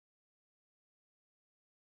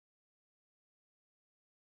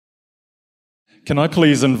Can I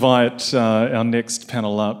please invite our next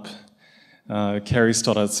panel up, Carrie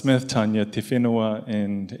Stoddart-Smith, Tania, Te Whenua,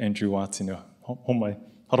 and Andrew Watene. Homai,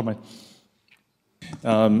 haramai.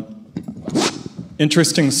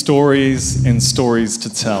 Interesting stories and stories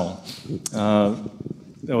to tell.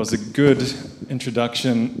 That was a good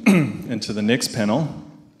introduction into the next panel.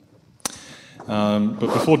 But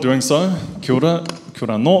before doing so, kia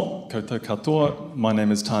ora no, koutou katoa. My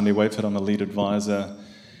name is Tane Waetford. I'm a lead advisor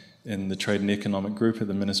in the Trade and Economic Group at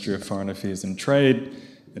the Ministry of Foreign Affairs and Trade.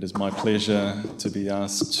 It is my pleasure to be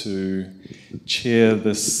asked to chair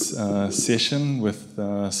this session with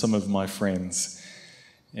some of my friends.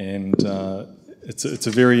 And it's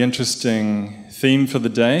a very interesting theme for the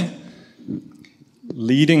day.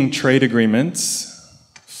 Leading trade agreements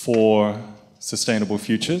for sustainable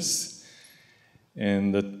futures.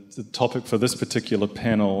 And the topic for this particular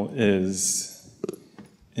panel is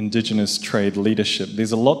Indigenous trade leadership.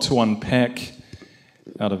 There's a lot to unpack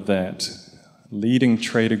out of that. Leading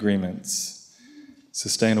trade agreements,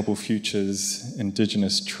 sustainable futures,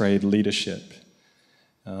 Indigenous trade leadership.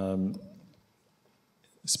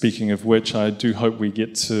 Speaking of which, I do hope we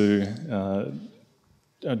get to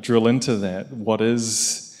drill into that. What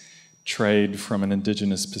is trade from an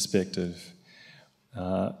Indigenous perspective?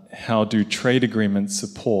 How do trade agreements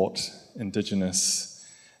support Indigenous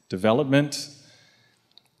development?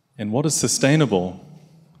 And what is sustainable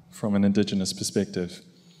from an Indigenous perspective?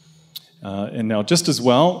 And now, just as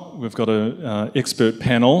well, we've got an expert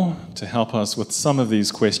panel to help us with some of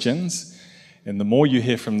these questions. And the more you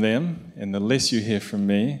hear from them, and the less you hear from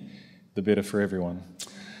me, the better for everyone.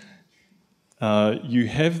 You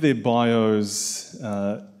have their bios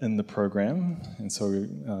in the program, and so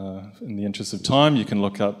in the interest of time, you can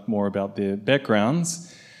look up more about their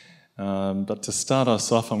backgrounds. But to start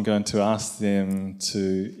us off, I'm going to ask them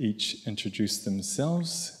to each introduce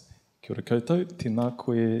themselves. Kia ora koutou, tēnā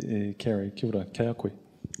koe Carrie, kia ora, kei a koe.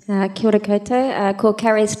 Kia ora koutou, ko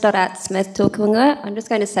Carrie Stoddart-Smith tōkunga. I'm just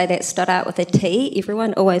going to say that Stoddart with a T.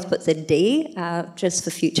 Everyone always puts a D, just for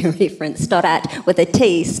future reference. Stoddart with a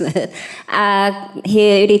T, Smith.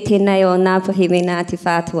 He uri tēnei o Ngāpuhi me Ngāti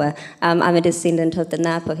Whātua. I'm a descendant of the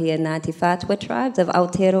Ngāpuhi and Ngāti Whātua tribes of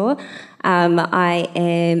Aotearoa. I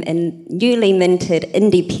am a newly minted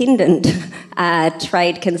independent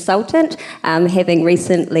trade consultant, having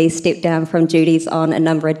recently stepped down from duties on a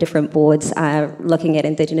number of different boards looking at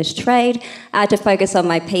Indigenous trade to focus on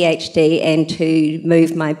my PhD and to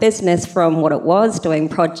move my business from what it was, doing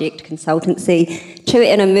project consultancy, to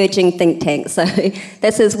an emerging think tank. So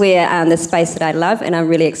this is where the space that I love, and I'm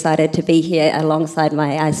really excited to be here alongside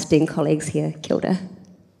my esteemed colleagues here. Kia ora.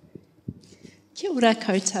 Kia ora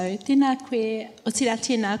koutou, tēnā koe, o tira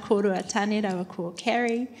tēnā kōrua tāne rawa ko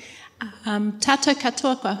Carrie. Tātou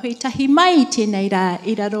katoa kua hui tahi mai I tēnei rā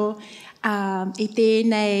I raro I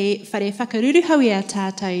tēnei whare whakaruru haui a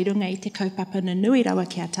tātou I runga I te kaupapa na nui rawa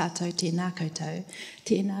ki a tātou tēnā koutou.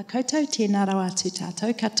 Tēnā koutou, tēnā rawa atu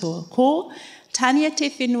tātou katoa. Ko Tania te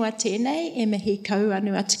whenua tēnei e mihi kau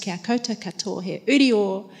anu atu ki a koutou katoa he uri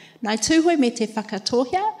o nai tūhoi me te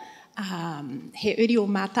whakatohia, he uri o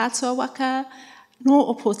mā tātua waka, no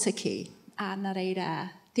o Pōtiki, nā reira,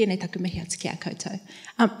 tēnei taku mihi atu ki a koutou.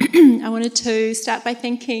 I wanted to start by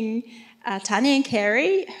thanking Tania and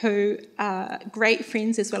Carrie, who are great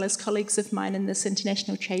friends as well as colleagues of mine in this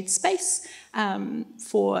international trade space,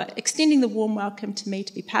 for extending the warm welcome to me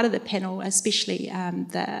to be part of the panel, especially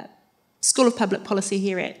the School of Public Policy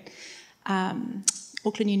here at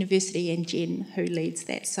Auckland University, and Jen, who leads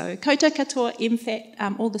that. So, koutou katoa,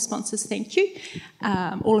 MFAT, all the sponsors, thank you.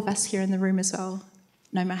 All of us here in the room as well.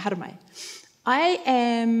 No mai haramai. I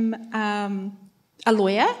am a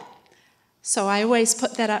lawyer, so I always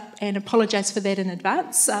put that up and apologise for that in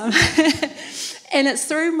advance. And it's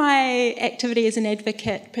through my activity as an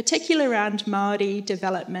advocate, particularly around Māori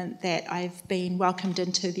development, that I've been welcomed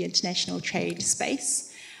into the international trade space.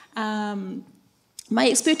 My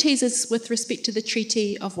expertise is with respect to the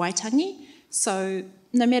Treaty of Waitangi. So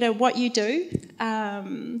no matter what you do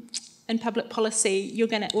in public policy, you're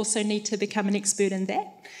going to also need to become an expert in that.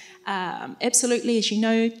 Absolutely, as you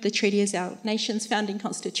know, the treaty is our nation's founding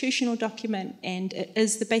constitutional document, and it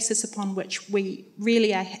is the basis upon which we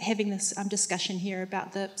really are having this discussion here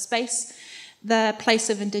about the space, the place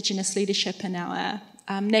of Indigenous leadership in our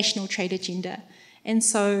national trade agenda. And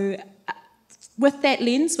so with that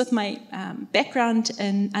lens, with my background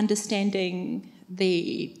in understanding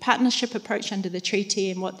the partnership approach under the treaty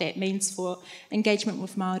and what that means for engagement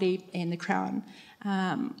with Māori and the Crown,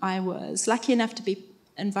 I was lucky enough to be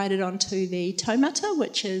invited onto the Taumata,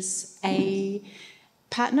 which is a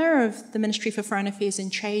partner of the Ministry for Foreign Affairs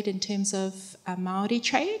and Trade in terms of Māori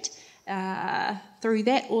trade. through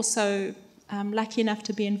that, also lucky enough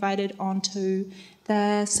to be invited onto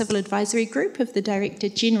the Civil Advisory Group of the Director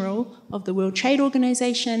General of the World Trade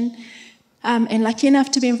Organization, and lucky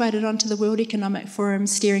enough to be invited onto the World Economic Forum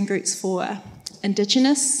steering groups for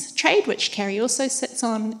Indigenous trade, which Carrie also sits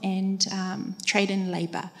on, and trade and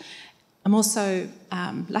labour. I'm also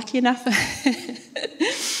lucky enough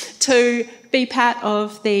to be part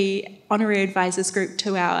of the Honorary Advisors Group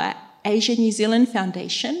to our Asia New Zealand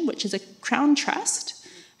Foundation, which is a Crown Trust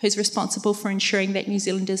who's responsible for ensuring that New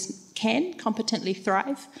Zealanders can competently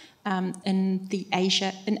thrive in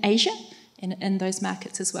Asia and in those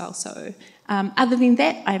markets as well. So other than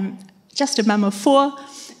that, I'm just a mum of 4,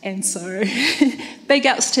 and so big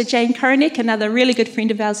ups to Jane Koronek, another really good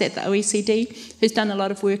friend of ours at the OECD, who's done a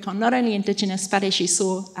lot of work on not only Indigenous, but as you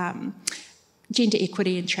saw, gender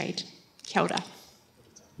equity and trade. Kia ora.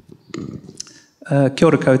 Kia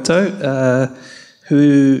ora koutou.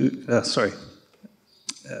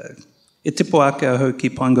 E tipo ake ahau ki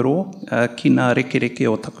Paingaro, ki ngā rekereke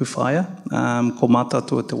o taku whaia, ko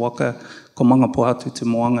mātātua te waka, ko manga pohatu te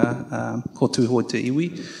moanga, ko tūhoi te iwi.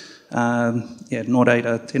 Nō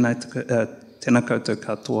reira, tēnā koutou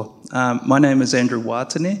katoa. My name is Andrew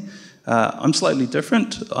Watene. I'm slightly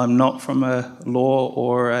different. I'm not from a law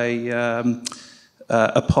or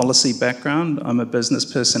a policy background. I'm a business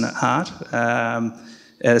person at heart.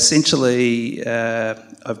 Essentially,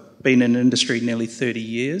 I've been in industry nearly 30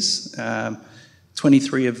 years.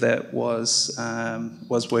 23 of that was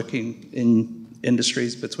working in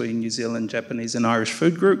industries between New Zealand, Japanese and Irish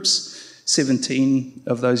food groups. 17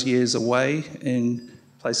 of those years away in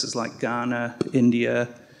places like Ghana, India,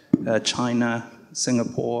 China,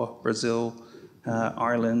 Singapore, Brazil,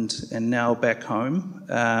 Ireland, and now back home.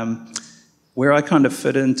 Where I kind of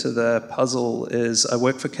fit into the puzzle is I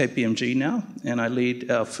work for KPMG now, and I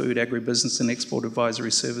lead our food, agribusiness and export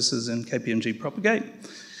advisory services in KPMG Propagate.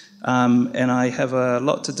 And I have a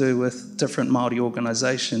lot to do with different Māori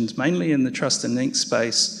organisations, mainly in the trust and link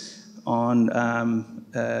space, on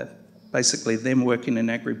basically them working in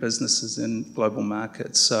agribusinesses in global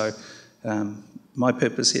markets. So my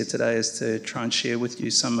purpose here today is to try and share with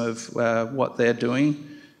you some of what they're doing,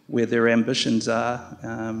 where their ambitions are,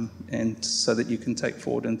 and so that you can take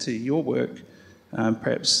forward into your work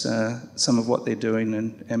perhaps some of what they're doing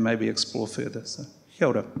and maybe explore further. So, kia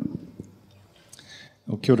ora.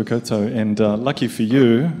 Well, kia ora koutou, and lucky for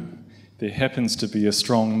you, there happens to be a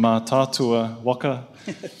strong mātātua waka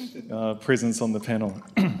presence on the panel.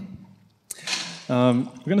 We're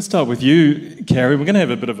going to start with you, Carrie. We're going to have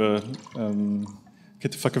a bit of a ke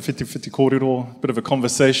te whakawhiti kōrero, bit of a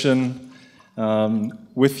conversation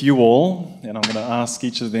with you all, and I'm going to ask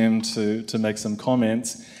each of them to make some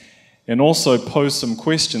comments and also pose some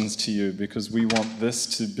questions to you, because we want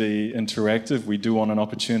this to be interactive. We do want an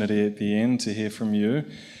opportunity at the end to hear from you.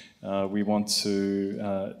 We want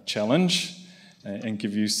to challenge and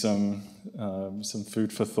give you some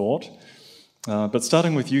food for thought. But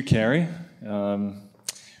starting with you, Carrie,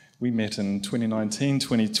 we met in 2019,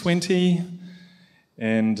 2020,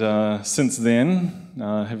 and since then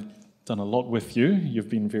have done a lot with you. You've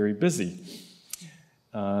been very busy.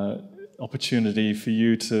 Opportunity for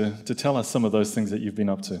you to tell us some of those things that you've been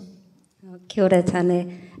up to. Kia ora,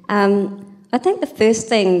 Tane. I think the first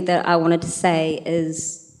thing that I wanted to say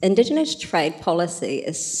is Indigenous trade policy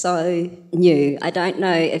is so new. I don't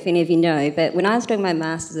know if any of you know, but when I was doing my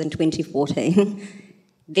Masters in 2014,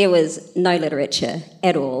 there was no literature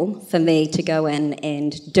at all for me to go in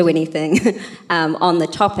and do anything on the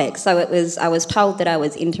topic. So I was told that I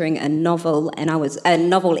was entering a novel, and I was a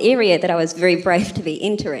novel area that I was very brave to be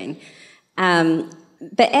entering.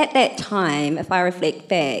 But at that time, if I reflect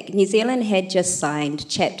back, New Zealand had just signed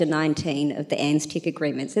Chapter 19 of the ANZTEC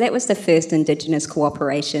Agreement. So that was the first Indigenous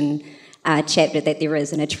cooperation chapter that there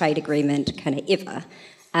is in a trade agreement kind of ever.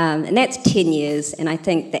 And that's 10 years, and I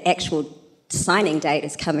think the actual signing date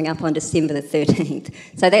is coming up on December the 13th.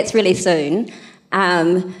 So that's really soon.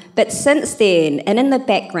 But since then, and in the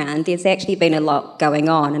background, there's actually been a lot going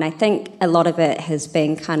on, and I think a lot of it has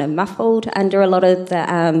been kind of muffled under a lot of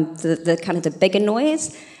the kind of the bigger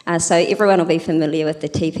noise. So everyone will be familiar with the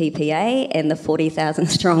TPPA and the 40,000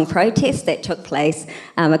 strong protest that took place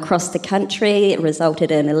across the country. It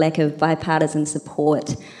resulted in a lack of bipartisan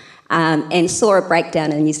support and saw a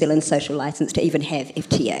breakdown in New Zealand's social licence to even have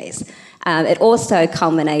FTAs. It also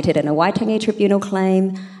culminated in a Waitangi Tribunal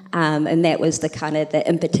claim, and that was the kind of the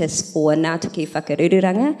impetus for Ngātuki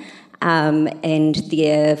Whakarururanga and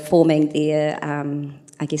their forming their,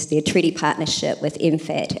 their treaty partnership with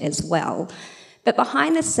MFAT as well. But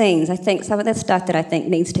behind the scenes, I think some of the stuff that I think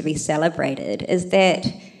needs to be celebrated is that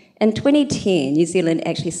In 2010, New Zealand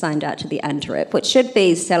actually signed up to the UNDRIP, which should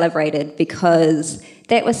be celebrated because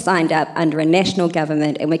that was signed up under a national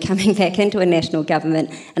government, and we're coming back into a national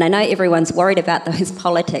government. And I know everyone's worried about those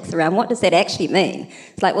politics around what does that actually mean.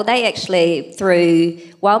 It's like, well, they actually,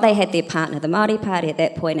 while they had their partner, the Māori Party at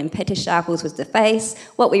that point, and Peter Sharples was the face,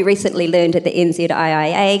 what we recently learned at the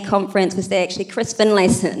NZIIA conference was that actually Chris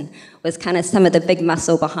Finlayson was kind of some of the big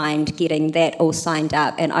muscle behind getting that all signed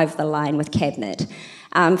up and over the line with Cabinet.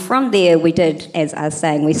 From there, we did, as I was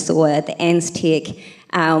saying, we saw the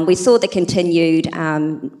ANZTEC, we saw the continued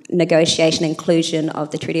negotiation inclusion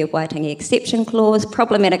of the Treaty of Waitangi Exception Clause,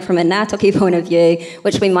 problematic from a Ngātoki point of view,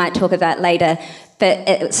 which we might talk about later, but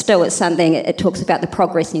it's something, it talks about the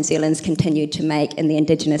progress New Zealand's continued to make in the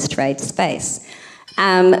Indigenous trade space.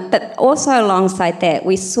 But also alongside that,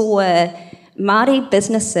 we saw Māori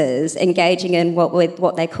businesses engaging in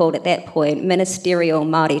what they called at that point ministerial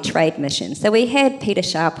Māori trade missions. So we had Peter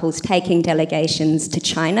Sharples taking delegations to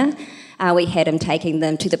China. We had him taking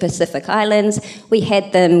them to the Pacific Islands. We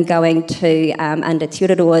had them going to, under Te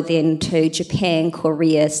Ururoa then, to Japan,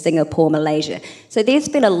 Korea, Singapore, Malaysia. So there's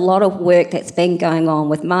been a lot of work that's been going on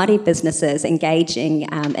with Māori businesses engaging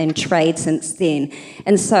in trade since then.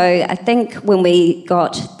 And so I think when we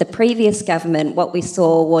got the previous government, what we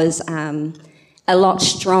saw was a lot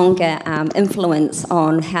stronger influence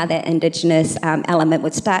on how that Indigenous element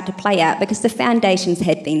would start to play out because the foundations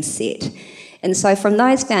had been set. And so from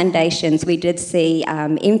those foundations, we did see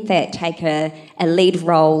MFAT take a lead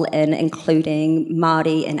role in including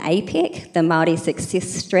Māori in APEC, the Māori Success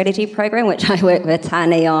Strategy Program, which I worked with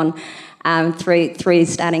Tania on through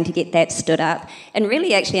starting to get that stood up, and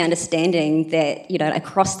really actually understanding that, you know,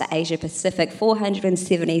 across the Asia Pacific,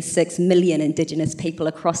 476 million Indigenous people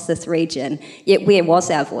across this region, yet where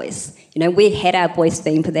was our voice? You know, we had our voice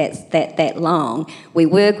been for that long. We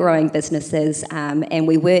were growing businesses and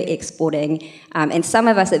we were exporting, and some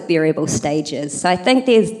of us at variable stages. So I think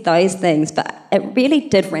there's those things, but it really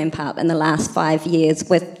did ramp up in the last 5 years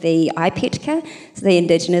with the IPETCA, so the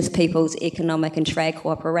Indigenous Peoples Economic and Trade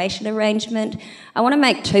Cooperation Arrangement. I want to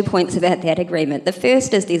make 2 points about that agreement. The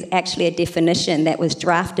first is there's actually a definition that was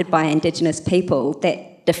drafted by Indigenous people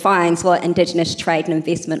that defines what Indigenous trade and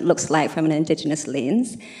investment looks like from an Indigenous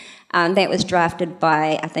lens. That was drafted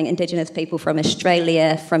by, I think, Indigenous people from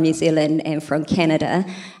Australia, from New Zealand and from Canada.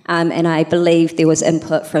 And I believe there was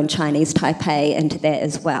input from Chinese Taipei into that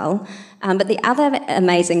as well. But the other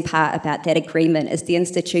amazing part about that agreement is the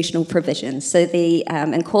institutional provisions. So the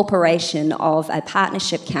incorporation of a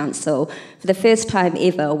partnership council for the first time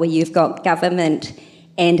ever where you've got government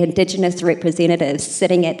and Indigenous representatives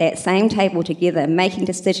sitting at that same table together making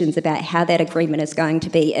decisions about how that agreement is going to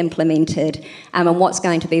be implemented and what's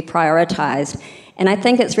going to be prioritised. And I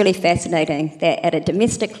think it's really fascinating that at a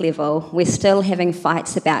domestic level, we're still having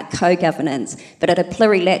fights about co-governance, but at a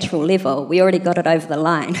plurilateral level, we already got it over the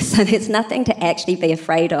line. So there's nothing to actually be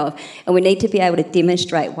afraid of, and we need to be able to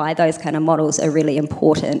demonstrate why those kind of models are really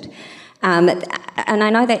important. And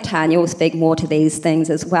I know that Tania will speak more to these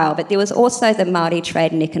things as well, but there was also the Māori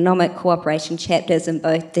Trade and Economic Cooperation chapters in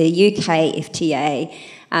both the UK FTA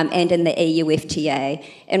and in the EU FTA.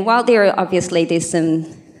 And while there's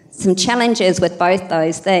some challenges with both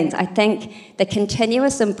those things, I think the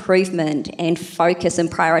continuous improvement and focus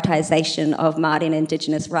and prioritisation of Māori and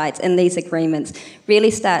Indigenous rights in these agreements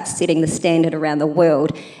really starts setting the standard around the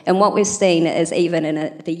world. And what we've seen is even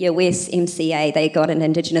in the US MCA, they got an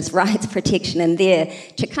Indigenous rights protection in there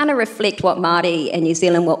to kind of reflect what Māori and New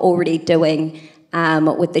Zealand were already doing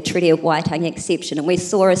with the Treaty of Waitangi exception. And we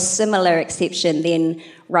saw a similar exception then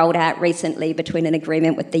rolled out recently between an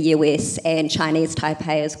agreement with the US and Chinese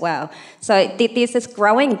Taipei as well. So there's this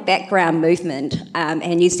growing background movement, and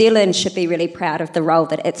New Zealand should be really proud of the role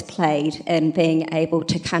that it's played in being able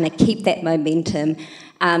to kind of keep that momentum.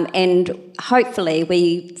 And hopefully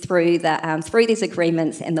we, through these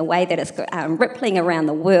agreements and the way that it's rippling around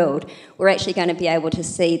the world, we're actually going to be able to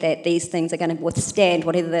see that these things are going to withstand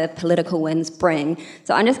whatever the political winds bring.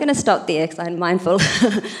 So I'm just going to stop there because I'm mindful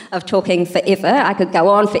of talking forever. I could go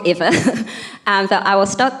on forever. But I will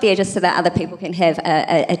stop there just so that other people can have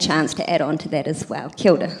a chance to add on to that as well.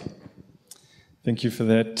 Kia ora. Thank you for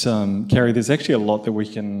that, Carrie. There's actually a lot that we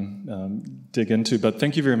can dig into, but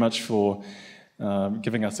thank you very much for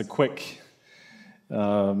giving us a quick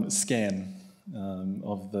scan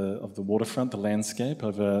of the waterfront, the landscape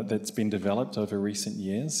that's been developed over recent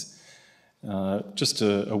years. Just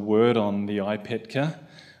a word on the IPETCA.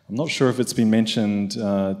 I'm not sure if it's been mentioned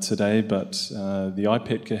today, but the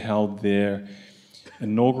IPETCA held their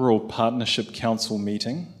inaugural Partnership Council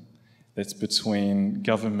meeting. That's between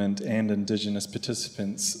government and Indigenous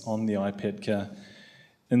participants on the IPETCA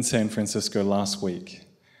in San Francisco last week.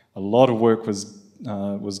 A lot of work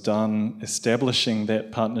was done establishing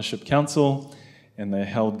that partnership council, and they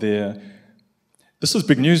held this was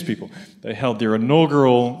big news, people. They held their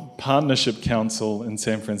inaugural partnership council in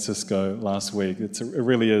San Francisco last week. It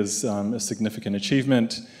really is a significant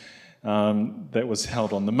achievement. That was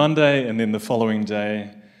held on the Monday, and then the following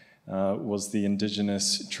day was the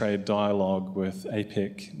Indigenous trade dialogue with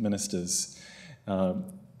APEC ministers.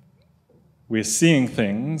 We're seeing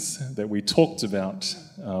things that we talked about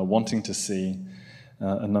wanting to see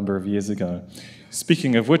a number of years ago.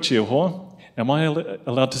 Speaking of which, Iho, am I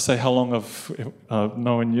allowed to say how long I've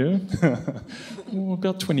known you?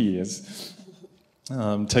 About 20 years.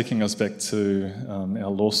 Taking us back to our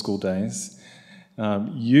law school days.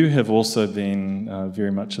 You have also been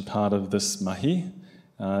very much a part of this mahi.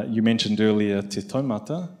 You mentioned earlier Te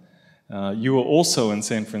Taumata. You were also in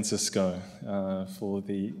San Francisco for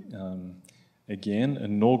the, again,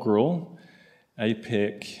 inaugural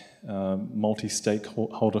APEC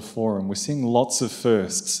multi-stakeholder forum. We're seeing lots of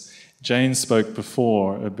firsts. Jane spoke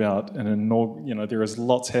before about there is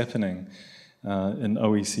lots happening in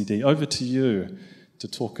OECD. Over to you to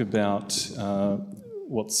talk about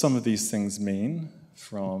what some of these things mean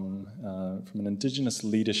from an Indigenous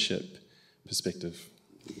leadership perspective.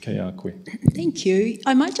 Kia koe. Thank you.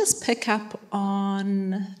 I might just pick up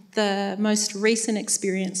on the most recent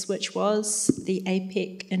experience, which was the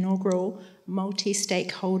APEC inaugural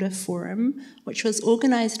multi-stakeholder forum, which was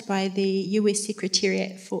organised by the US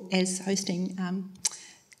Secretariat as hosting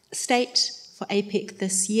state for APEC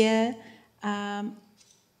this year,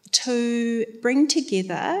 to bring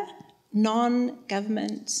together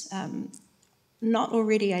non-government, not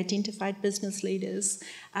already identified business leaders,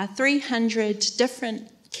 300 different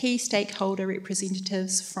key stakeholder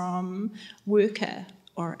representatives from worker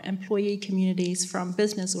or employee communities, from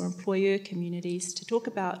business or employer communities, to talk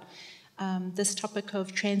about this topic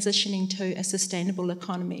of transitioning to a sustainable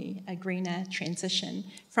economy, a greener transition,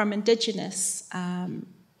 from Indigenous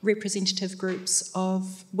representative groups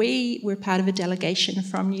we were part of a delegation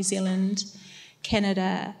from New Zealand,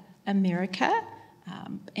 Canada, America,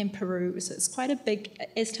 and Peru. So it's quite a big,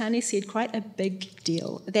 as Tania said, quite a big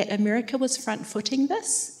deal that America was front-footing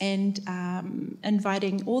this and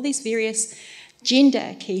inviting all these various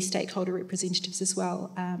gender key stakeholder representatives as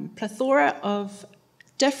well. Plethora of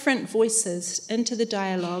different voices into the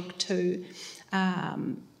dialogue to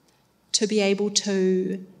be able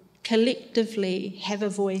to collectively have a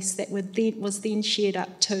voice that was then shared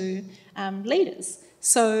up to leaders.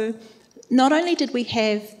 So not only did we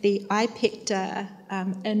have the IPECTA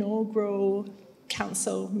inaugural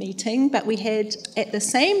council meeting, but we had at the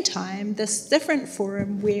same time this different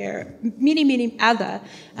forum where many, many other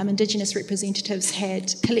Indigenous representatives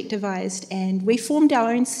had collectivised, and we formed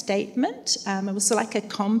our own statement. It was like a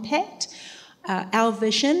compact, our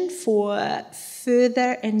vision for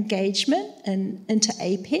further engagement into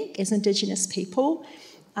APEC as Indigenous people,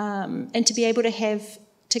 and to be able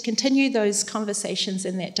to continue those conversations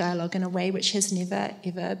in that dialogue in a way which has never,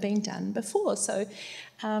 ever been done before. So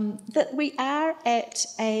that we are at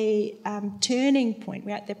a turning point.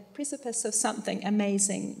 We're at the precipice of something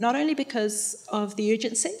amazing, not only because of the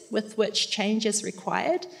urgency with which change is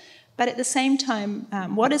required, but at the same time,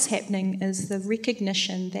 what is happening is the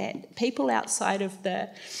recognition that people outside of the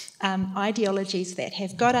ideologies that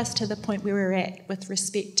have got us to the point where we're at with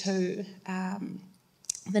respect to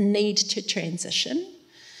the need to transition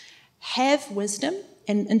have wisdom,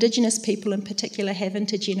 and Indigenous people in particular have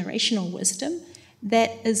intergenerational wisdom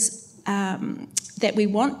that we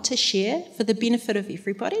want to share for the benefit of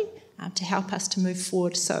everybody, to help us to move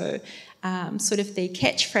forward. So sort of the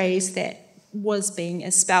catchphrase that was being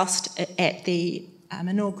espoused at the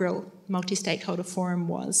inaugural multi-stakeholder forum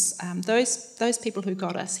was those people who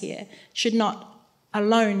got us here should not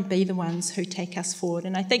alone be the ones who take us forward.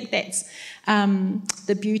 And I think that's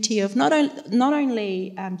the beauty of not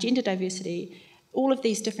only gender diversity, all of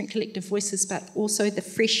these different collective voices, but also the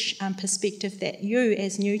fresh perspective that you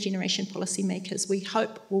as new generation policymakers, we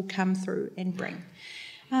hope will come through and bring.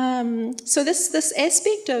 So this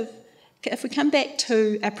aspect of, if we come back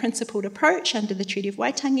to a principled approach under the Treaty of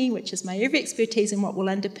Waitangi, which is my area of expertise and what will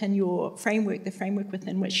underpin your framework, the framework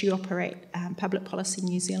within which you operate public policy in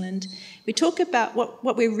New Zealand, we talk about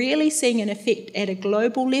what we're really seeing in effect at a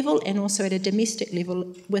global level and also at a domestic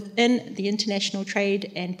level within the International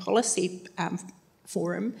Trade and Policy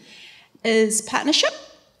Forum is partnership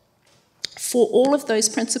for all of those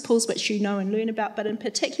principles which you know and learn about, but in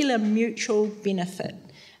particular mutual benefit.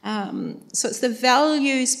 So it's the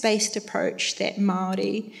values-based approach that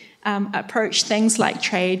Māori approach things like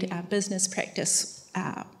trade, business practice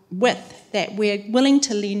that we're willing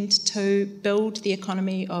to lend to build the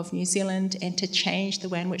economy of New Zealand and to change the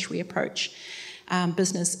way in which we approach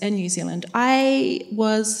business in New Zealand. I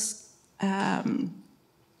was, again,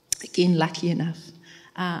 lucky enough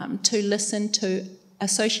to listen to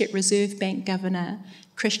Associate Reserve Bank Governor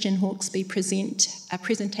Christian Hawkesby present a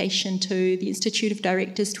presentation to the Institute of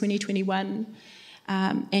Directors 2021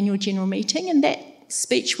 annual general meeting, and that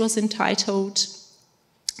speech was entitled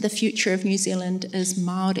 "The Future of New Zealand is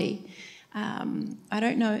Māori." I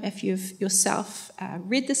don't know if you've yourself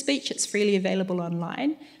read the speech, it's freely available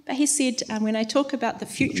online, but he said, when I talk about the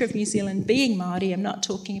future of New Zealand being Māori, I'm not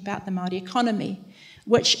talking about the Māori economy,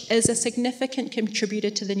 which is a significant contributor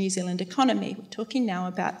to the New Zealand economy. We're talking now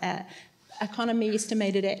about an economy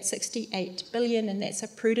estimated at 68 billion, and that's a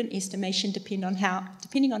prudent estimation depending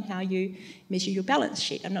on how you measure your balance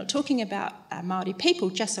sheet. I'm not talking about Māori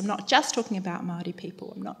people, I'm not just talking about Māori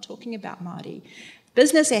people, I'm not talking about Māori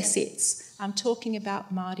business assets, I'm talking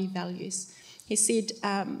about Māori values. He said,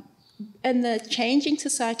 in the changing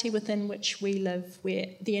society within which we live, where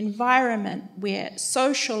the environment, where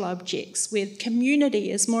social objects, where community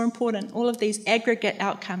is more important, all of these aggregate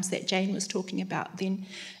outcomes that Jane was talking about, then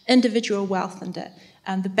individual wealth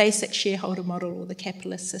and the basic shareholder model or the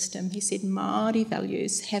capitalist system, he said Māori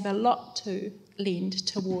values have a lot to lend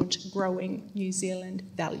toward growing New Zealand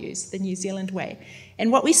values, the New Zealand way.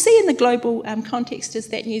 And what we see in the global context is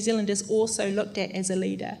that New Zealand is also looked at as a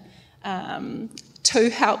leader to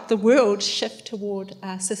help the world shift toward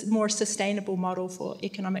a more sustainable model for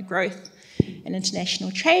economic growth and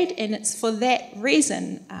international trade. And it's for that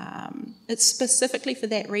reason, it's specifically for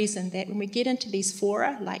that reason that when we get into these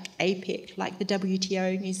fora like APEC, like the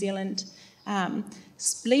WTO, New Zealand,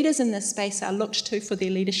 leaders in this space are looked to for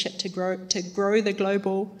their leadership to grow the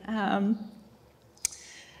global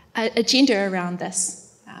agenda around this.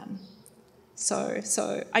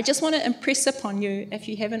 So I just want to impress upon you, if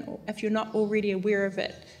you're not already aware of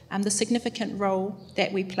it, the significant role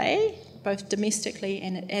that we play, both domestically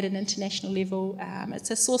and at an international level.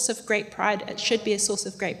 It's a source of great pride. It should be a source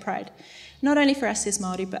of great pride, not only for us as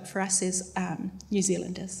Māori, but for us as New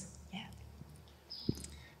Zealanders. Yeah.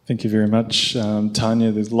 Thank you very much,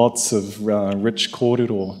 Tania. There's lots of rich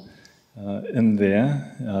kōrero in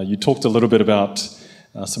there. You talked a little bit about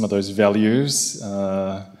some of those values,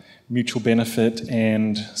 mutual benefit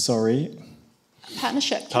and,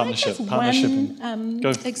 Partnership. Partnership. Can I give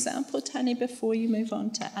one example, Tane, before you move on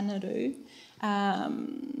to Anaru?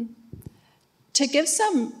 To give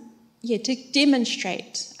to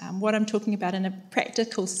demonstrate what I'm talking about in a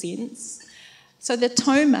practical sense. So the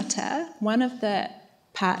taumata, one of the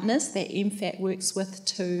partners that MFAT works with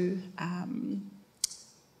to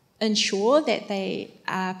ensure that they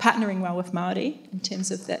are partnering well with Māori in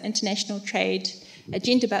terms of the international trade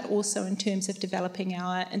agenda, but also in terms of developing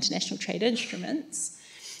our international trade instruments,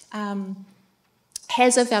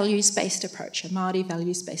 has a values-based approach, a Māori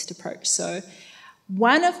values-based approach. So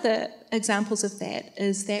one of the examples of that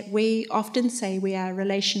is that we often say we are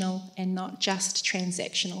relational and not just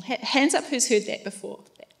transactional. Hands up who's heard that before.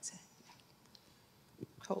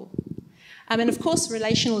 Cool. And of course,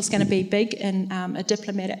 relational is going to be big in a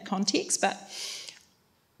diplomatic context, but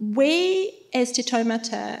we, as Te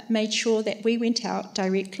Taumata, made sure that we went out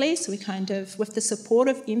directly, so we kind of, with the support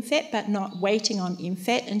of MFAT, but not waiting on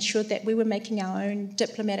MFAT, ensured that we were making our own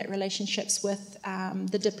diplomatic relationships with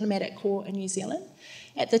the diplomatic corps in New Zealand.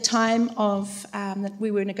 At the time of that we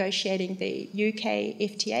were negotiating the UK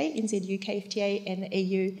FTA, NZ UK FTA, and the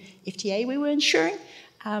EU FTA, we were ensuring,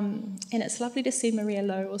 and it's lovely to see Maria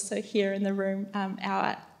Lowe also here in the room,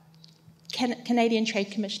 our Canadian Trade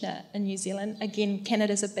Commissioner in New Zealand. Again,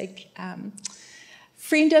 Canada's a big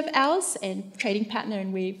friend of ours and trading partner,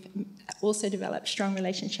 and we've also developed strong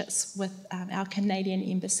relationships with our Canadian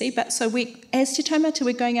embassy. But so we, as Te Taumata,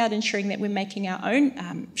 we're going out ensuring that we're making our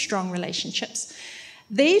own strong relationships.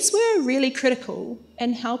 These were really critical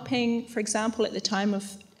in helping, for example, at the time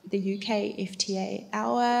of the UK FTA,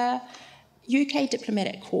 our UK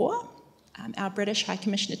diplomatic corps, our British High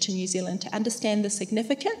Commissioner to New Zealand, to understand the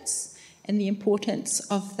significance and the importance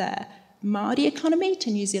of the Māori economy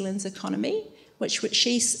to New Zealand's economy, which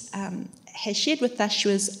she has shared with us. She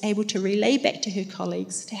was able to relay back to her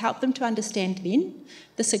colleagues to help them to understand then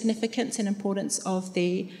the significance and importance of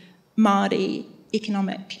the Māori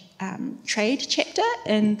economic trade chapter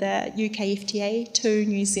in the UK FTA to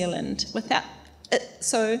New Zealand.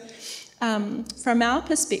 From our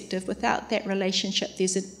perspective, without that relationship,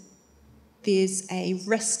 there's a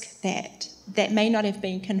risk that may not have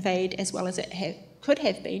been conveyed as well as it could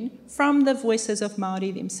have been from the voices of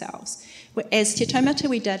Māori themselves. As Te Taumata,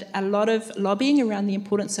 we did a lot of lobbying around the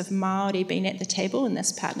importance of Māori being at the table in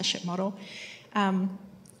this partnership model. And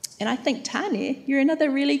I think Tane, you're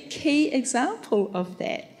another really key example of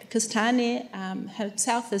that, because Tane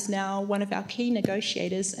herself is now one of our key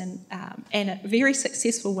negotiators and a very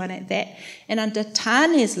successful one at that. And under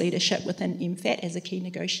Tane's leadership within MFAT as a key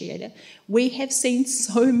negotiator, we have seen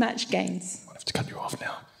so much gains. I have to cut you off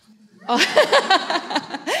now.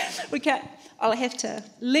 I'll have to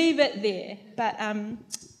leave it there. But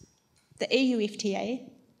the EU FTA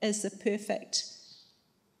is the perfect,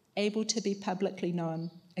 able to be publicly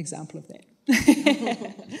known example of that.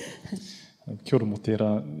 Kia ora mo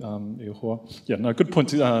tērā, e hoa. Yeah, no, good point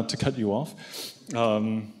to cut you off.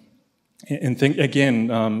 And think,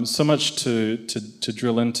 again, so much to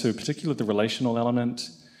drill into, particularly the relational element.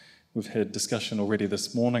 We've had discussion already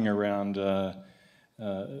this morning around a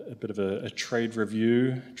bit of a trade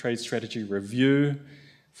strategy review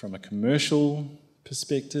from a commercial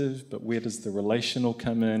perspective, but where does the relational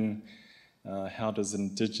come in? How does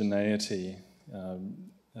indigeneity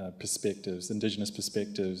Indigenous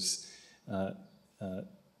perspectives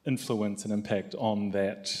influence and impact on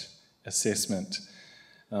that assessment?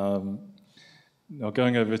 Now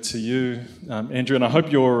going over to you, Andrew, and I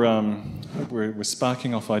hope we're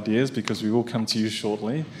sparking off ideas, because we will come to you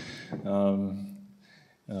shortly.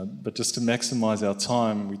 But just to maximise our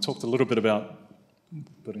time, we talked a little bit about,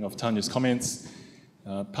 building off Tania's comments,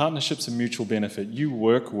 partnerships and mutual benefit. You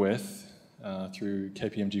work with, through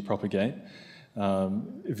KPMG Propagate,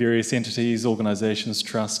 various entities, organisations,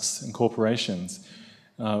 trusts and corporations.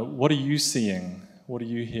 What are you seeing? What are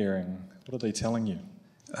you hearing? What are they telling you?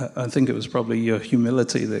 I think it was probably your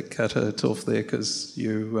humility that cut it off there, because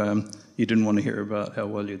you didn't want to hear about how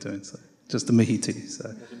well you're doing. So just the mihiti.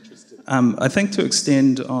 So I think to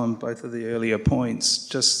extend on both of the earlier points,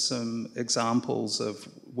 just some examples of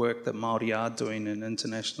work that Māori are doing in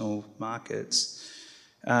international markets.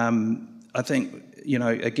 I think,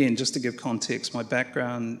 again, just to give context, my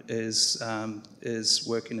background is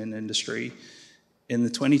working in industry. In the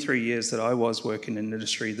 23 years that I was working in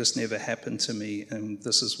industry, this never happened to me, and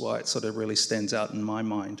this is why it sort of really stands out in my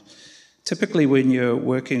mind. Typically, when you're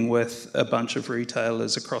working with a bunch of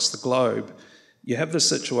retailers across the globe, you have this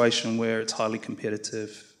situation where it's highly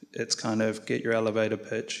competitive. It's kind of get your elevator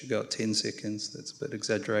pitch, you've got 10 seconds, that's a bit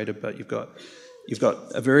exaggerated, but you've got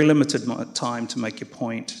a very limited time to make your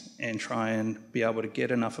point and try and be able to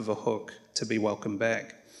get enough of a hook to be welcomed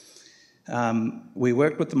back. We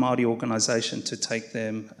worked with the Māori organisation to take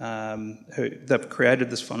them, they've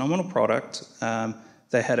created this phenomenal product.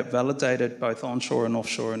 They had it validated both onshore and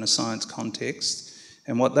offshore in a science context.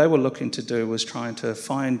 And what they were looking to do was trying to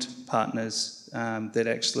find partners that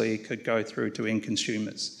actually could go through to end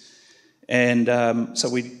consumers. And so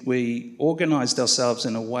we organised ourselves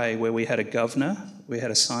in a way where we had a governor, we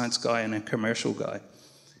had a science guy and a commercial guy.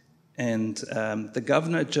 And the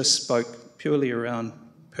governor just spoke purely around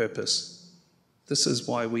purpose. This is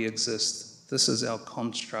why we exist. This is our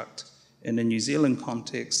construct. In the New Zealand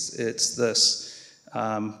context, it's this.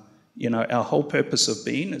 Our whole purpose of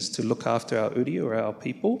being is to look after our uri, or our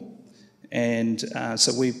people. And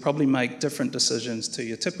so we probably make different decisions to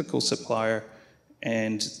your typical supplier,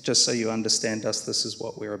 and just so you understand us, this is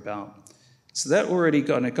what we're about. So that already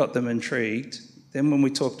got them intrigued. Then when we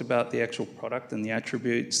talked about the actual product and the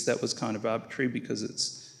attributes, that was kind of arbitrary because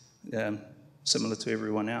it's similar to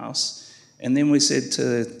everyone else. And then we said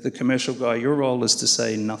to the commercial guy, your role is to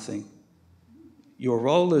say nothing. Your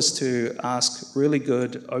role is to ask really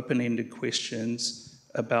good, open-ended questions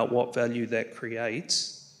about what value that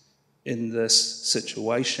creates in this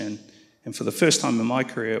situation. And for the first time in my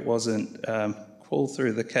career, it wasn't crawl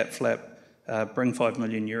through the cat flap, bring €5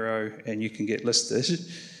 million and you can get listed.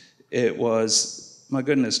 It was, my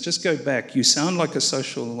goodness, just go back. You sound like a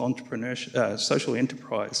social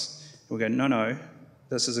enterprise. We go, no,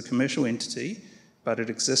 this is a commercial entity, but it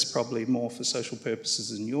exists probably more for social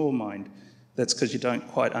purposes in your mind. That's because you don't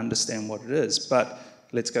quite understand what it is. But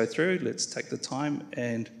let's go through, let's take the time,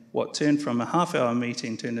 and what turned from a half-hour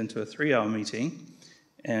meeting turned into a 3-hour meeting,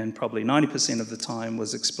 and probably 90% of the time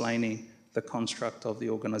was explaining the construct of the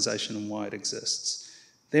organisation and why it exists.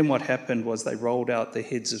 Then what happened was they rolled out the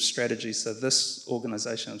heads of strategy. So this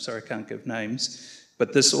organisation, I'm sorry I can't give names,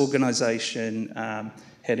 but this organisation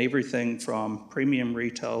had everything from premium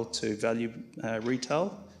retail to value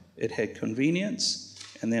retail. It had convenience,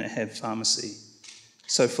 and then it had pharmacy.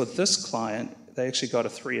 So for this client, they actually got a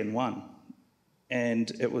 3-in-1.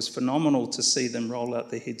 And it was phenomenal to see them roll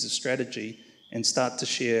out the heads of strategy and start to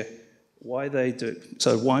share why they do,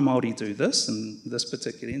 so why Māori do this in this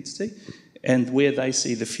particular entity, and where they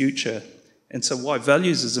see the future. And so why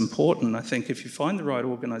values is important, I think if you find the right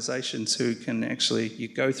organisations who can actually, you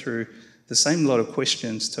go through the same lot of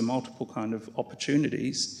questions to multiple kind of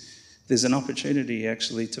opportunities, there's an opportunity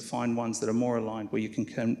actually to find ones that are more aligned, where you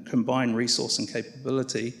can combine resource and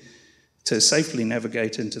capability to safely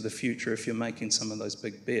navigate into the future if you're making some of those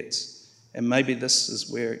big bets. And maybe this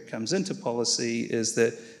is where it comes into policy, is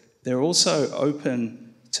that they're also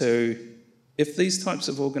open to, if these types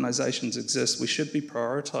of organisations exist, we should be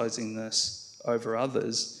prioritising this over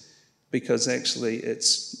others, because actually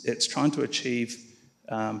it's trying to achieve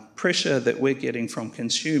pressure that we're getting from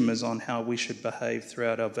consumers on how we should behave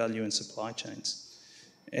throughout our value and supply chains.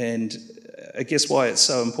 And I guess why it's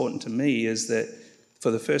so important to me is that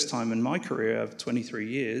for the first time in my career of 23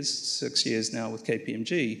 years, 6 years now with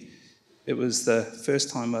KPMG, it was the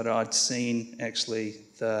first time that I'd seen actually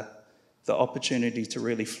the opportunity to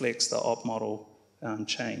really flex the op model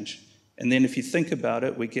change. And then if you think about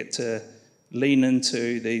it, we get to lean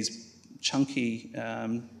into these chunky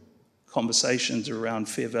conversations around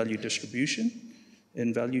fair value distribution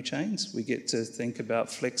in value chains. We get to think about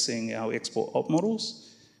flexing our export op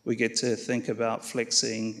models. We get to think about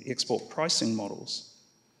flexing export pricing models.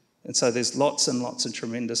 And so there's lots and lots of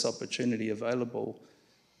tremendous opportunity available.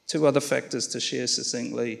 Two other factors to share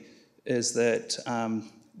succinctly is that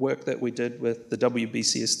work that we did with the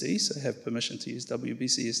WBCSD, so I have permission to use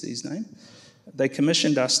WBCSD's name. They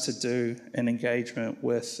commissioned us to do an engagement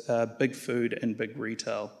with big food and big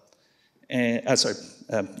retail.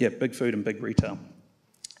 Big food and big retail.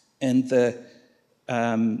 And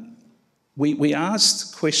we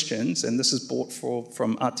asked questions, and this is bought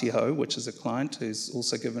from Atiho, which is a client who's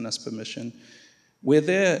also given us permission, where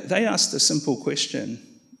they asked a simple question,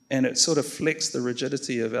 and it sort of flexed the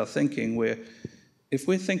rigidity of our thinking, where if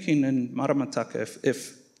we're thinking in Maramataka,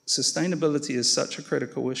 if sustainability is such a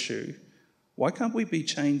critical issue, why can't we be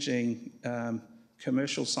changing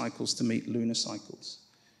commercial cycles to meet lunar cycles?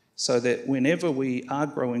 So that whenever we are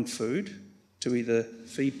growing food to either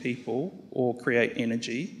feed people or create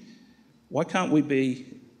energy, why can't we be,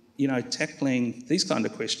 tackling these kind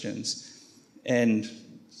of questions? And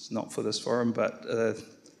it's not for this forum, but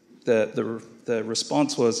the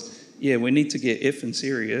response was, yeah, we need to get effing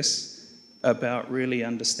serious about really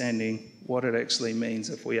understanding what it actually means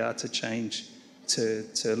if we are to change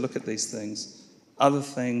to look at these things. Other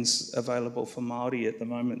things available for Māori at the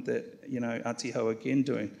moment that, Atiho again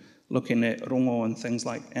doing, looking at rongo and things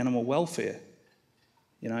like animal welfare.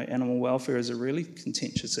 Animal welfare is a really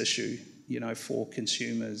contentious issue, for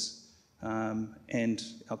consumers and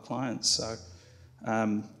our clients. So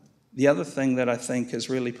the other thing that I think is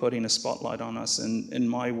really putting a spotlight on us in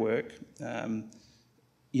my work,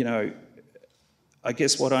 I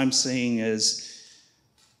guess what I'm seeing is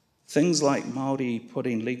things like Māori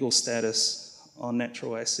putting legal status on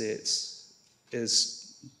natural assets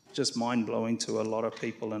is just mind-blowing to a lot of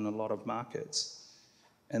people in a lot of markets.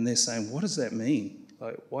 And they're saying, what does that mean?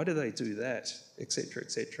 Like, why do they do that, et cetera,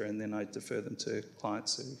 et cetera? And then I defer them to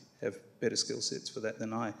clients who have better skill sets for that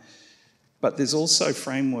than I. But there's also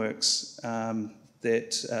frameworks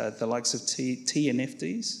that the likes of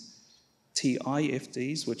TIFDs,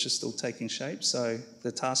 which are still taking shape. So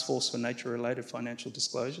the Task Force for Nature-Related Financial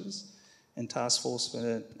Disclosures and Task Force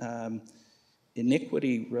for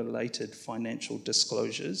Inequity-Related Financial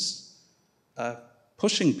Disclosures are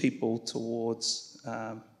pushing people towards,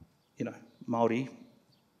 Māori.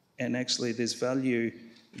 And actually there's value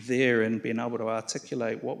there in being able to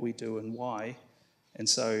articulate what we do and why. And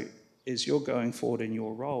so as you're going forward in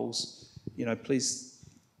your roles, please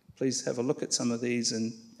have a look at some of these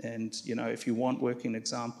and if you want working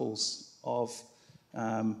examples of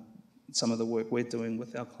some of the work we're doing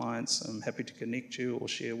with our clients, I'm happy to connect you or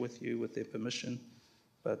share with you with their permission.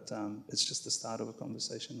 But it's just the start of a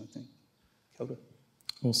conversation, I think. Kia ora.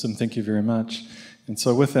 Awesome, thank you very much. And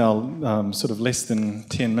so with our sort of less than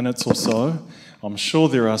 10 minutes or so, I'm sure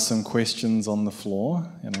there are some questions on the floor,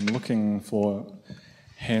 and I'm looking for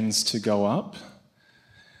hands to go up.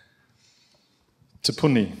 Te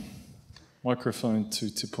Puni. Microphone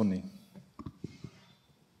to Te Puni.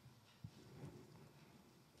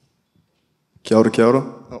 Kia ora, kia ora.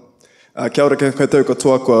 Kia ora koutou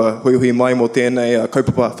katoa kua hui hui mai mō tēnei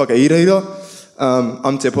kaupapa whakaireira.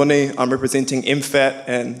 I'm Te Puni. I'm representing MFAT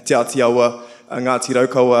and Te Atiawa, Ngāti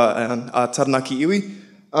Raukawa and Taranaki Iwi.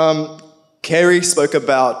 Carrie spoke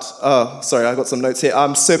about, sorry, I got some notes here.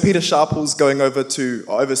 Sir Peter Sharple's going over to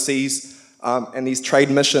overseas and these trade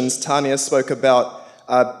missions. Tania spoke about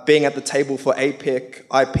being at the table for APEC,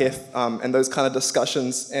 IPEF, and those kind of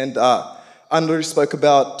discussions. And Andrew spoke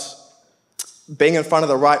about being in front of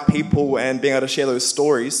the right people and being able to share those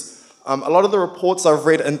stories. A lot of the reports I've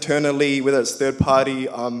read internally, whether it's third party,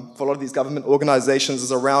 for a lot of these government organisations,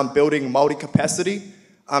 is around building Māori capacity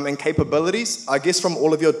and capabilities. I guess from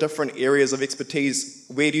all of your different areas of expertise,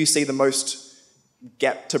 where do you see the most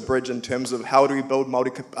gap to bridge in terms of how do we build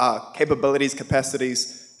Māori capabilities,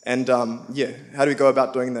 capacities, and how do we go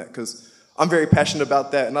about doing that? Because I'm very passionate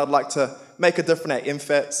about that, and I'd like to make a difference at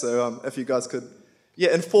MFAT, so if you guys could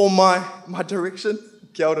inform my direction.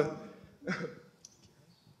 Kia ora.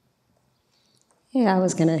 Yeah, I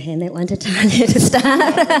was going to hand that one to Tania to start.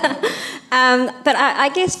 But I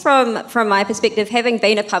guess from my perspective, having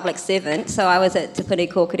been a public servant, so I was at Te Puni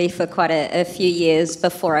Kōkiri for quite a few years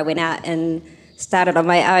before I went out and started on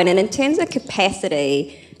my own. And in terms of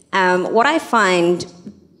capacity, what I find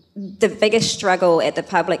the biggest struggle at the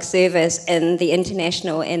public service in the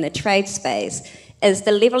international and the trade space is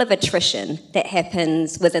the level of attrition that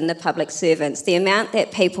happens within the public servants, the amount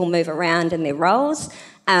that people move around in their roles,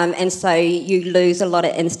 and so you lose a lot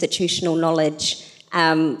of institutional knowledge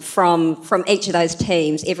from each of those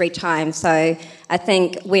teams every time. So I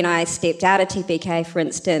think when I stepped out of TPK, for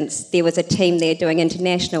instance, there was a team there doing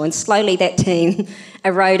international, and slowly that team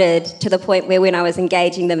eroded to the point where when I was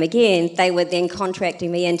engaging them again, they were then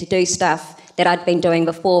contracting me in to do stuff that I'd been doing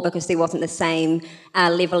before because there wasn't the same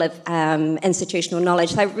level of institutional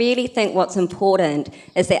knowledge. So I really think what's important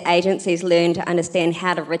is that agencies learn to understand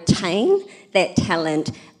how to retain that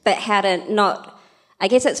talent, but how to not, I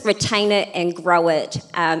guess it's retain it and grow it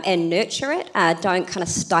and nurture it. Don't kind of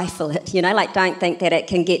stifle it, like don't think that it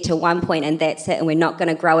can get to one point and that's it and we're not going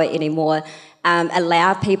to grow it anymore.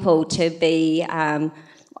 Allow people to be...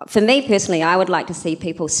 for me personally, I would like to see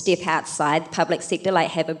people step outside the public sector, like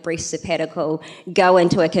have a brief sabbatical, go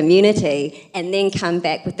into a community, and then come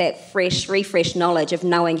back with that refreshed knowledge of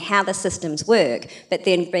knowing how the systems work, but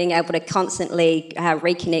then being able to constantly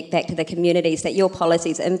reconnect back to the communities that your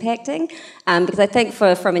policy's impacting. Because I think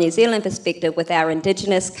from a New Zealand perspective, with our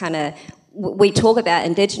Indigenous we talk about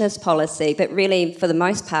Indigenous policy, but really, for the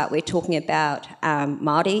most part, we're talking about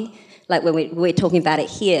Māori, like when we're talking about it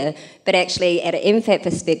here, but actually at an MFAT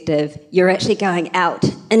perspective, you're actually going out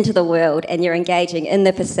into the world and you're engaging in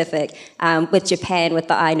the Pacific with Japan, with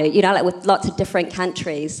the Ainu, like with lots of different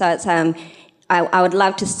countries. So it's I would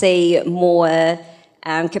love to see more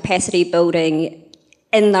capacity building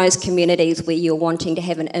in those communities where you're wanting to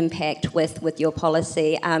have an impact with your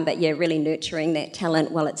policy, but really nurturing that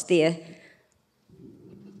talent while it's there.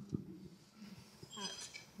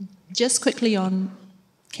 Just quickly on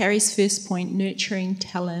Carrie's first point, nurturing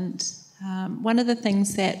talent. One of the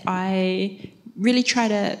things that I really try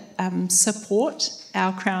to support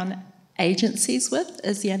our Crown agencies with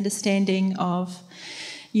is the understanding of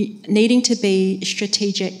needing to be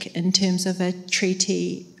strategic in terms of a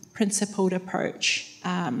treaty principled approach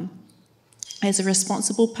as a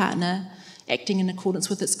responsible partner acting in accordance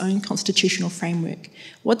with its own constitutional framework.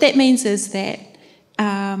 What that means is that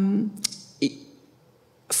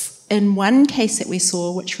in one case that we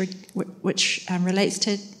saw, which relates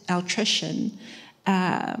to attrition,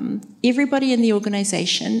 everybody in the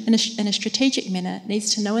organisation, in a strategic manner,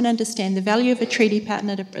 needs to know and understand the value of a treaty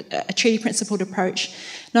principled approach,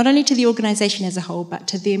 not only to the organisation as a whole, but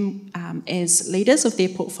to them as leaders of their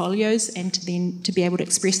portfolios, and to be able to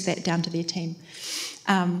express that down to their team.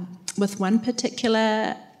 With one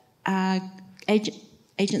particular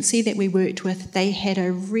agency that we worked with, they had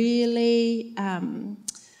a really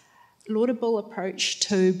laudable approach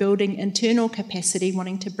to building internal capacity,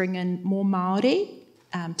 wanting to bring in more Māori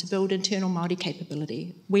to build internal Māori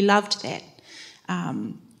capability. We loved that.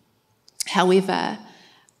 However,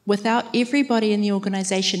 without everybody in the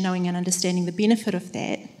organisation knowing and understanding the benefit of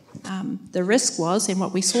that, the risk was, and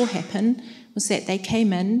what we saw happen, was that they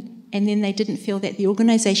came in and then they didn't feel that the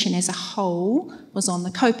organisation as a whole was on the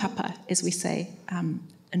kaupapa, as we say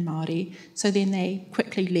in Māori. So then they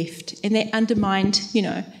quickly left, and that undermined,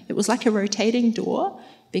 it was like a rotating door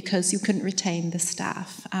because you couldn't retain the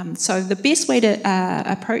staff. So the best way to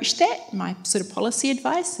approach that, my sort of policy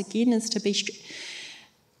advice, again, is to be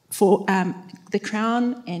for the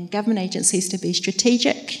Crown and government agencies to be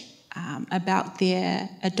strategic about their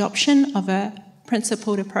adoption of a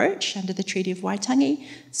principled approach under the Treaty of Waitangi,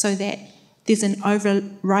 so that there's an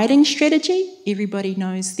overriding strategy, everybody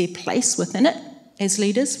knows their place within it as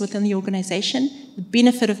leaders within the organisation, the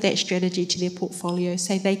benefit of that strategy to their portfolio,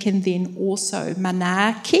 so they can then also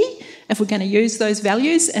manaaki, if we're going to use those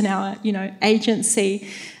values in our agency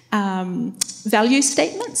value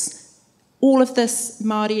statements, all of this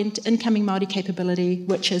Māori and incoming Māori capability,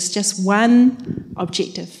 which is just one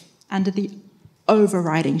objective under the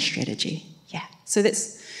overriding strategy. Yeah, so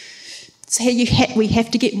that's how we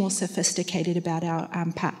have to get more sophisticated about our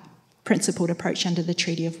principled approach under the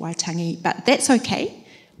Treaty of Waitangi, but that's okay.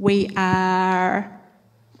 We are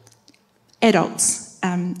adults,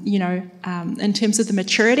 in terms of the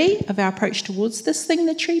maturity of our approach towards this thing,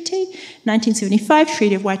 the treaty. 1975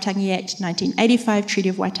 Treaty of Waitangi Act, 1985 Treaty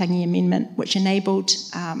of Waitangi Amendment, which enabled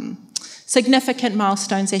significant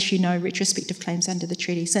milestones, as you know, retrospective claims under the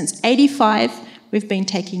treaty. Since 85, we've been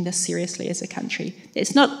taking this seriously as a country.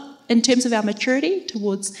 It's not, in terms of our maturity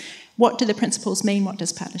towards what do the principles mean, what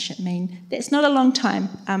does partnership mean, that's not a long time.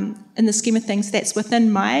 In the scheme of things, that's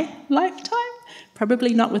within my lifetime,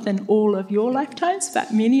 probably not within all of your lifetimes,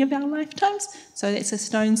 but many of our lifetimes. So that's a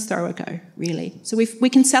stone's throw ago, really. So we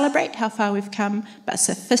can celebrate how far we've come, but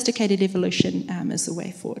sophisticated evolution is the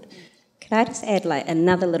way forward. Could I just add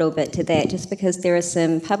another little bit to that, just because there are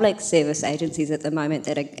some public service agencies at the moment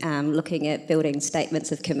that are looking at building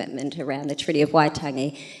statements of commitment around the Treaty of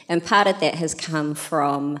Waitangi, and part of that has come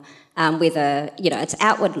from whether, it's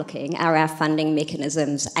outward looking, are our funding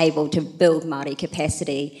mechanisms able to build Māori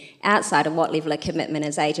capacity outside of what level of commitment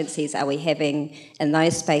as agencies are we having in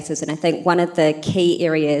those spaces. And I think one of the key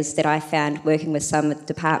areas that I found working with some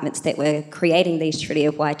departments that were creating these Treaty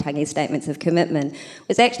of Waitangi statements of commitment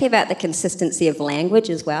was actually about the consistency of language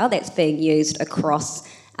as well that's being used across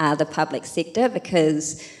the public sector,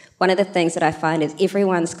 because one of the things that I find is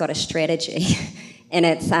everyone's got a strategy and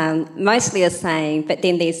it's mostly the same, but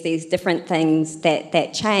then there's these different things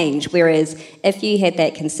that change, whereas if you had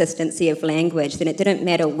that consistency of language, then it didn't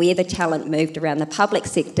matter where the talent moved around the public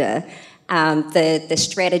sector, the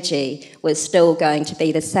strategy was still going to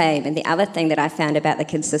be the same. And the other thing that I found about the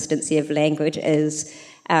consistency of language is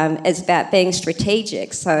about being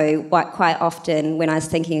strategic. So quite often when I was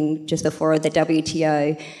thinking just before of the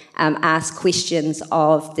WTO, asked questions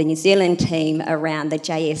of the New Zealand team around the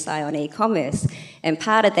JSI on e-commerce. And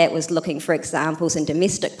part of that was looking for examples in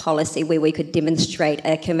domestic policy where we could demonstrate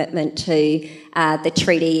a commitment to the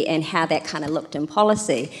treaty and how that kind of looked in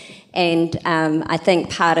policy. And I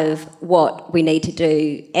think part of what we need to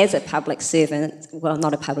do as a public servant, well,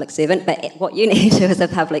 not a public servant, but what you need to do as a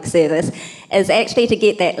public service, is actually to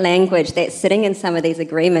get that language that's sitting in some of these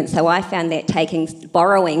agreements. So I found that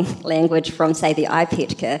borrowing language from, say, the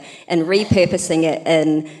IPETCA and repurposing it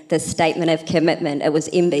in the statement of commitment. It was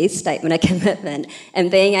MB's statement of commitment,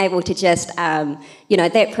 and being able to just,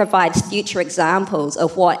 that provides future examples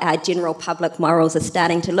of what our general public morals are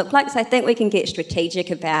starting to look like. So I think we can get strategic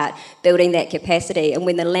about building that capacity, and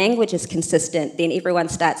when the language is consistent, then everyone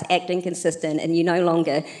starts acting consistent, and you no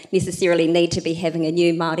longer necessarily need to be having a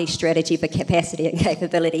new Māori strategy for capacity and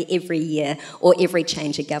capability every year or every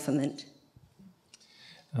change of government.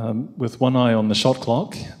 With one eye on the shot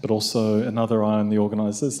clock, but also another eye on the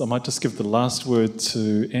organisers, I might just give the last word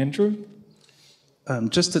to Andrew.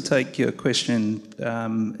 Just to take your question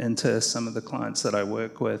into some of the clients that I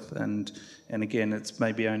work with, and again, it's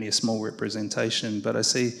maybe only a small representation, but I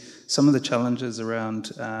see some of the challenges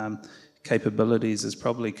around capabilities is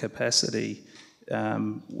probably capacity.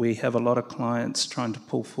 We have a lot of clients trying to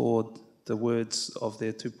pull forward the words of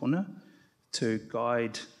their tupuna to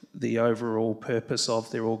guide the overall purpose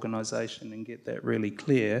of their organisation and get that really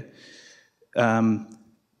clear.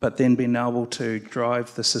 But then being able to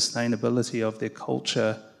drive the sustainability of their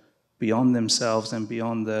culture beyond themselves and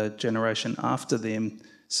beyond the generation after them,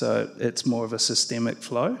 so it's more of a systemic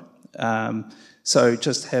flow. So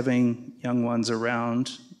just having young ones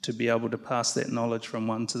around to be able to pass that knowledge from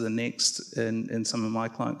one to the next in some of my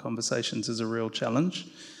client conversations is a real challenge.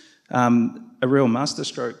 A real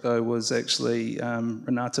masterstroke, though, was actually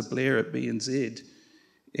Renata Blair at BNZ,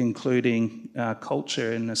 including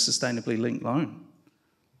culture in a sustainably linked loan.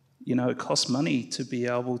 It costs money to be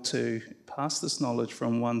able to pass this knowledge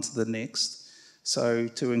from one to the next. So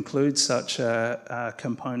to include such a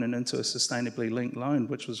component into a sustainably linked loan,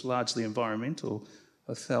 which was largely environmental,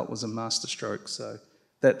 I felt was a masterstroke. So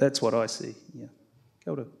that's what I see. Yeah.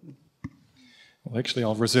 Kia ora. Well, actually,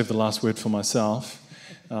 I'll reserve the last word for myself.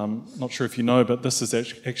 Not sure if you know, but this is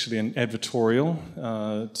actually an advertorial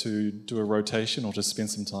to do a rotation or to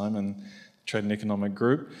spend some time in the Trade and Economic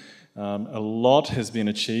Group. A lot has been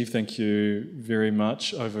achieved, thank you very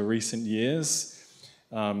much, over recent years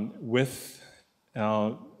with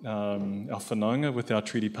our whanaunga, with our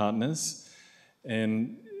treaty partners,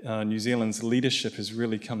 and New Zealand's leadership has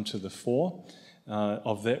really come to the fore.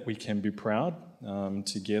 Of that we can be proud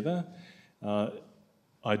together.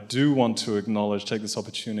 I do want to take this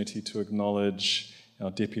opportunity to acknowledge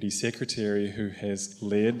our Deputy Secretary who has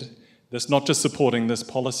led this, not just supporting this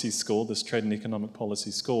policy school, this Trade and Economic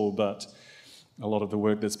Policy School, but a lot of the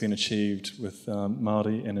work that's been achieved with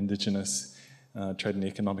Māori and Indigenous trade and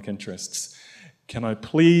economic interests. Can I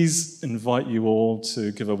please invite you all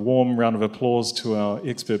to give a warm round of applause to our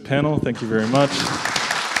expert panel? Thank you very much.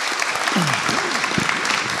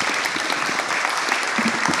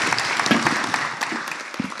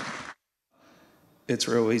 It's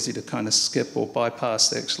real easy to kind of skip or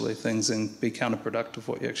bypass actually things and be counterproductive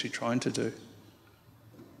what you're actually trying to do.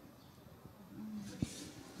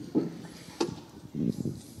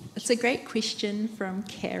 It's a great question from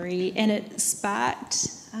Carrie, and it sparked,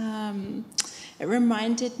 it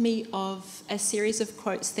reminded me of a series of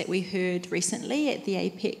quotes that we heard recently at the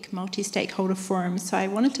APEC Multi-Stakeholder Forum, so I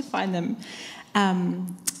wanted to find them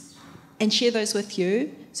and share those with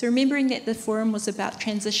you. So remembering that the forum was about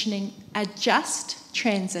transitioning a just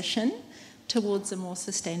transition towards a more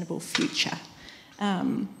sustainable future.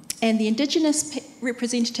 And the Indigenous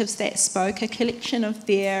representatives that spoke, a collection of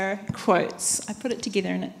their quotes, I put it together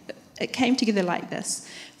and it came together like this.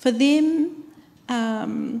 For them,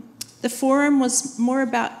 the forum was more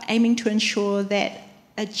about aiming to ensure that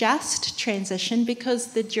a just transition,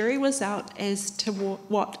 because the jury was out as to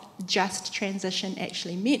what just transition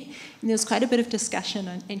actually meant. And there was quite a bit of discussion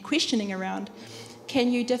and questioning around,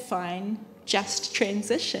 can you define just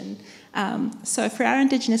transition? So for our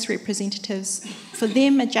Indigenous representatives, for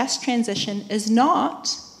them a just transition is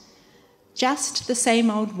not just the same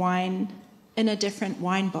old wine in a different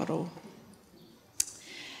wine bottle.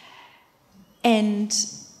 And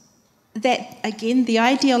that, again, the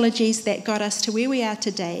ideologies that got us to where we are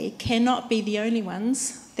today cannot be the only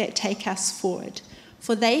ones that take us forward.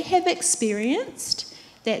 For they have experienced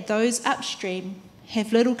that those upstream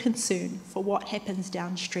have little concern for what happens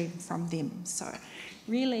downstream from them. So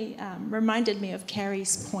really reminded me of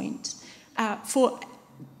Carrie's point. For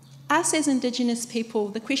us as Indigenous people,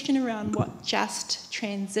 the question around what just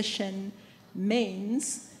transition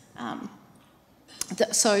means,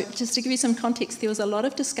 so just to give you some context, there was a lot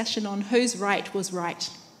of discussion on whose right was right.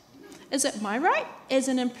 Is it my right as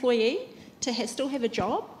an employee to still have a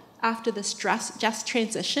job after this just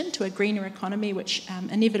transition to a greener economy, which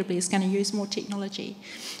inevitably is going to use more technology?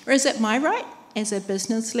 Or is it my right as a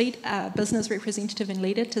business representative and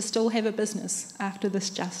leader to still have a business after this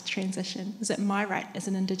just transition? Is it my right as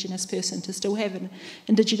an Indigenous person to still have an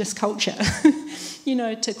Indigenous culture,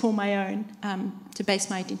 to call my own, to base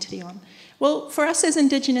my identity on? Well, for us as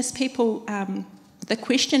Indigenous people, the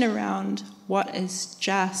question around what is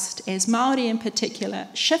just, as Māori in particular,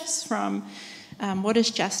 shifts from what is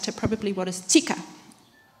just to probably what is tika,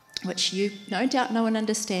 which you no doubt know and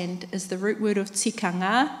understand is the root word of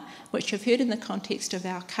tikanga, which you've heard in the context of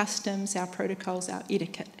our customs, our protocols, our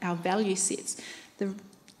etiquette, our value sets. The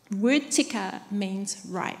word tika means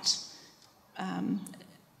right.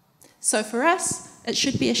 So for us, it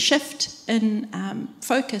should be a shift in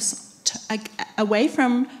focus away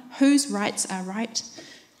from whose rights are right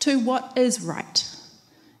to what is right.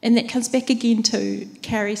 And that comes back again to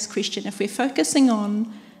Carrie's question. If we're focusing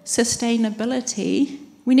on sustainability,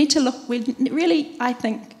 we need to look, really, I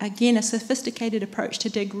think, again, a sophisticated approach to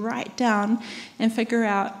dig right down and figure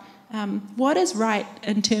out what is right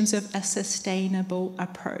in terms of a sustainable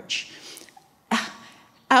approach.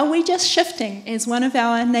 Are we just shifting, as one of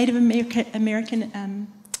our Native American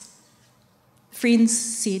friends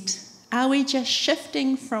said, are we just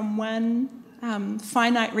shifting from one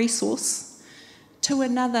finite resource to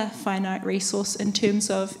another finite resource in terms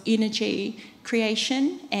of energy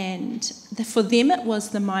creation? And for them it was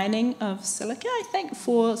the mining of silica, I think,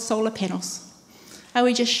 for solar panels. Are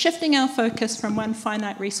we just shifting our focus from one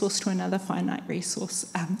finite resource to another finite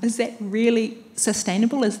resource? Is that really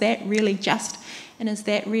sustainable? Is that really just? And is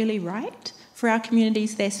that really right? For our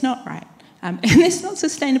communities, that's not right. And that's not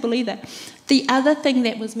sustainable either. The other thing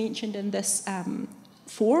that was mentioned in this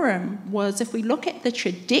forum was, if we look at the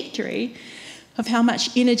trajectory of how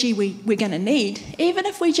much energy we're going to need, even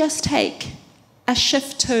if we just take a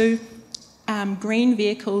shift to green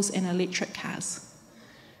vehicles and electric cars,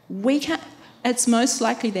 it's most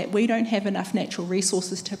likely that we don't have enough natural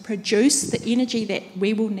resources to produce the energy that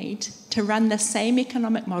we will need to run the same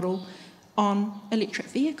economic model on electric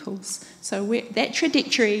vehicles. So that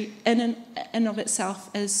trajectory in and of itself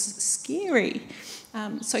is scary.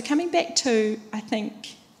 So coming back to, I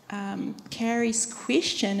think, Carrie's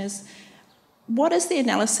question is, what is the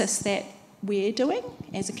analysis that we're doing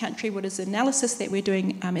as a country? What is the analysis that we're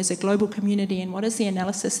doing as a global community? And what is the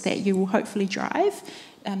analysis that you will hopefully drive?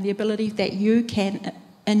 The ability that you can,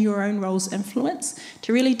 in your own roles, influence,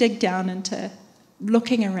 to really dig down into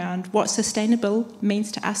looking around what sustainable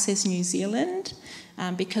means to us as New Zealand,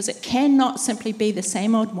 because it cannot simply be the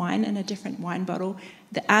same old wine in a different wine bottle.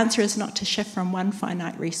 The answer is not to shift from one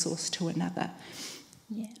finite resource to another.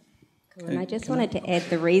 Yeah. Cool. And I just wanted to add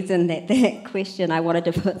the reason that I wanted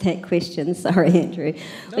to put that question, sorry Andrew,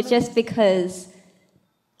 was just because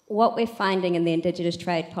what we're finding in the Indigenous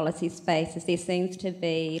trade policy space is there seems to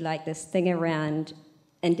be like this thing around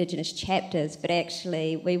Indigenous chapters, but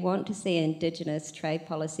actually we want to see Indigenous trade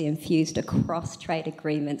policy infused across trade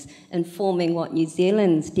agreements, informing what New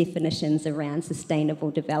Zealand's definitions around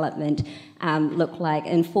sustainable development look like,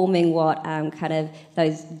 informing what kind of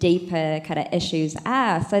those deeper kind of issues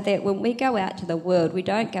are, so that when we go out to the world, we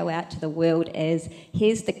don't go out to the world as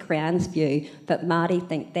here's the Crown's view, but Māori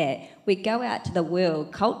think that. We go out to the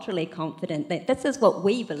world culturally confident that this is what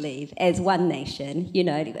we believe as one nation, you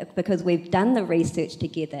know, because we've done the research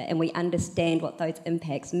together and we understand what those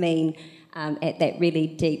impacts mean at that really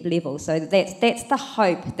deep level. So that's the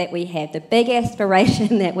hope that we have, the big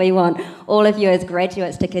aspiration that we want all of you as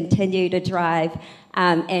graduates to continue to drive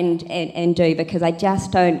and do, because I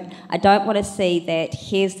don't want to see that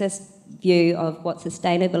here's this view of what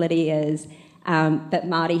sustainability is, but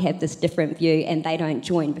Māori have this different view and they don't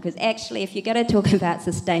join, because actually if you're going to talk about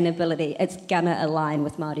sustainability, it's going to align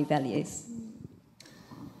with Māori values.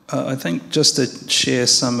 I think just to share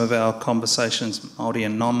some of our conversations, Māori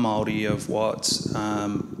and non-Māori, of what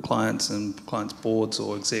clients and clients' boards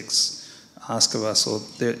or execs ask of us, or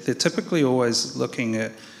they're typically always looking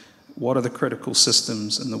at what are the critical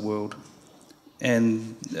systems in the world.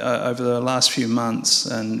 And over the last few months,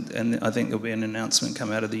 and I think there'll be an announcement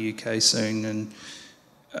come out of the UK soon, and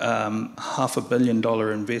 $500 million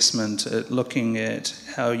investment at looking at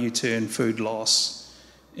how you turn food loss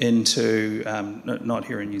into, not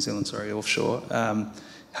here in New Zealand, sorry, offshore,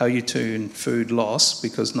 how you turn food loss,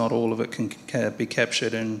 because not all of it can be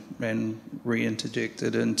captured and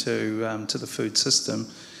reinterjected into to the food system.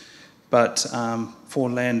 But for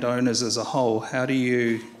landowners as a whole, how do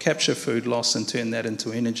you capture food loss and turn that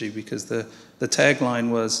into energy? Because the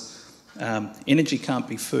tagline was, energy can't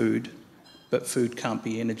be food, but food can't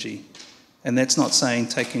be energy. And that's not saying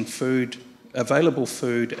taking food, available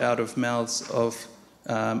food, out of mouths of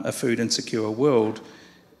a food insecure world.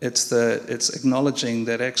 It's acknowledging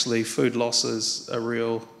that actually food loss is a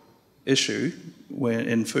real issue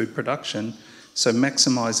in food production. So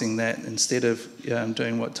maximising that instead of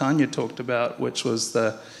doing what Tania talked about, which was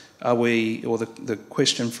the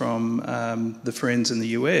question from the friends in the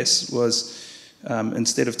US was,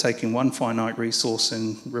 instead of taking one finite resource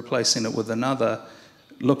and replacing it with another,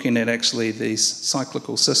 looking at actually these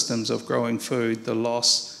cyclical systems of growing food, the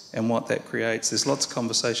loss and what that creates. There's lots of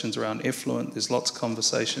conversations around effluent, there's lots of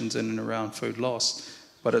conversations in and around food loss,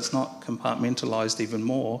 but it's not compartmentalised even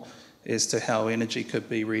more as to how energy could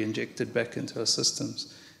be re-injected back into our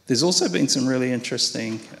systems. There's also been some really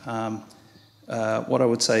interesting, what I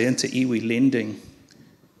would say, inter-iwi lending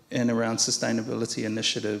and around sustainability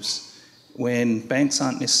initiatives, when banks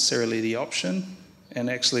aren't necessarily the option, and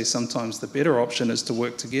actually sometimes the better option is to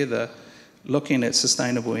work together, looking at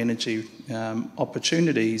sustainable energy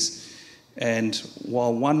opportunities, and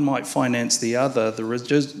while one might finance the other, the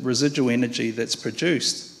residual energy that's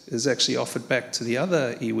produced is actually offered back to the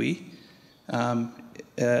other iwi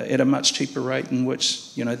at a much cheaper rate, in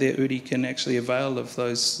which their uri can actually avail of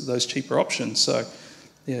those cheaper options. So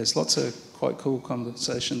yeah, there's lots of quite cool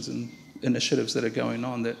conversations and initiatives that are going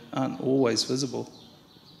on that aren't always visible.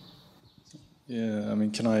 Yeah, I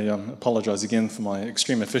mean, can I apologise again for my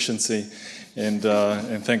extreme efficiency, and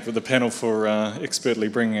thank the panel for expertly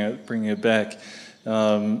bringing it back.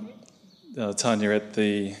 Tania, at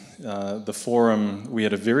the forum, we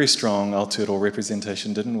had a very strong Aotearoa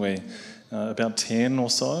representation, didn't we? About 10 or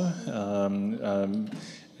so,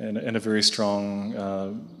 and a very strong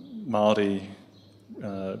Māori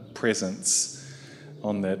presence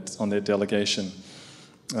on that delegation.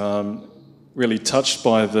 Really touched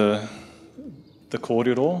by the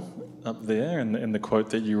kōrero up there and the quote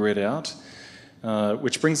that you read out,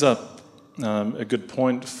 which brings up a good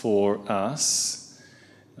point for us,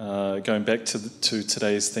 going back to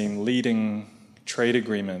today's theme, leading trade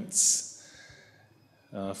agreements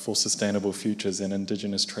for sustainable futures and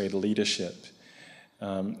Indigenous trade leadership.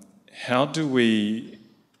 How do we,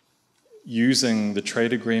 using the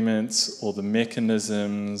trade agreements or the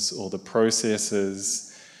mechanisms or the processes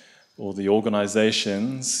or the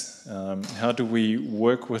organisations, how do we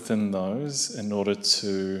work within those in order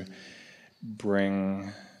to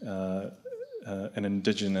bring an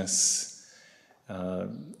Indigenous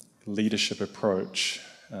leadership approach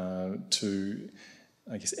to,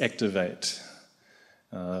 I guess, activate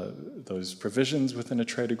those provisions within a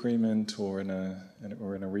trade agreement or in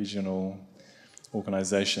a regional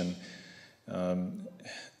organisation? How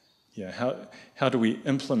do we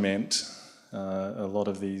implement a lot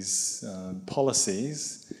of these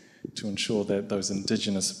policies to ensure that those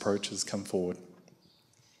Indigenous approaches come forward?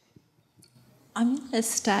 I'm going to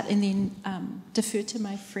start and then defer to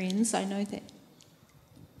my friends. I know that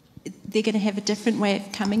they're going to have a different way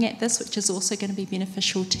of coming at this, which is also going to be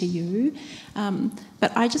beneficial to you.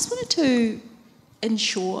 But I just wanted to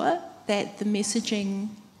ensure that the messaging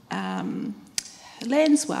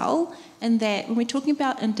lands well, and that when we're talking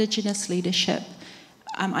about Indigenous leadership,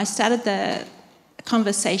 I started the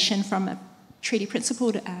conversation from a treaty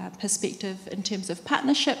principled perspective in terms of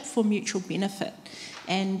partnership for mutual benefit.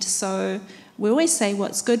 And so we always say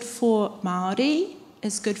what's good for Māori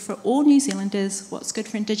is good for all New Zealanders, what's good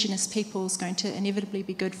for Indigenous people is going to inevitably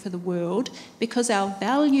be good for the world, because our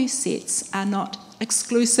value sets are not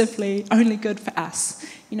exclusively only good for us.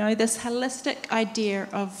 You know, this holistic idea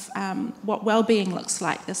of what well-being looks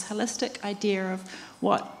like, this holistic idea of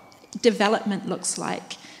what development looks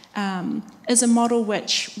like, is a model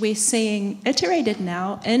which we're seeing iterated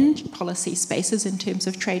now in policy spaces in terms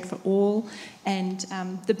of trade for all and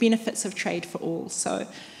the benefits of trade for all. So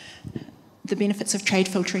the benefits of trade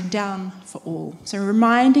filtering down for all. So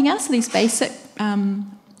reminding us of these basic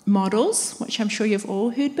models, which I'm sure you've all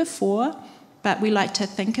heard before, but we like to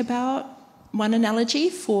think about. One analogy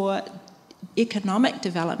for economic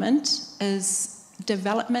development is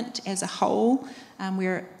development as a whole,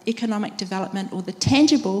 where economic development or the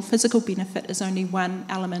tangible physical benefit is only one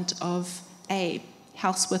element of a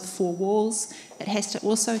house with four walls. It has to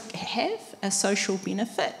also have a social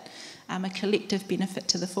benefit, a collective benefit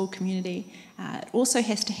to the full community. It also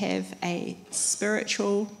has to have a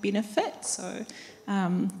spiritual benefit. So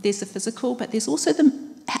there's the physical, but there's also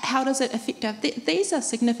the how does it affect our... These are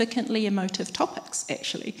significantly emotive topics,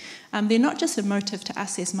 actually. They're not just emotive to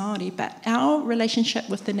us as Māori, but our relationship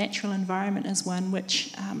with the natural environment is one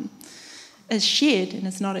which is shared and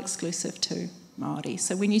is not exclusive to Māori.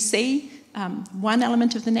 So when you see one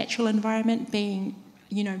element of the natural environment being,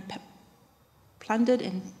 you know, plundered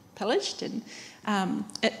and pillaged, and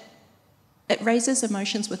it raises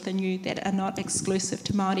emotions within you that are not exclusive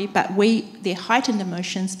to Māori, but they're heightened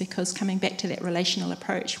emotions because, coming back to that relational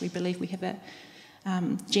approach, we believe we have a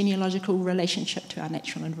genealogical relationship to our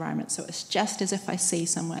natural environment. So it's just as if I see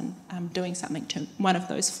someone doing something to one of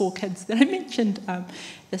those four kids that I mentioned at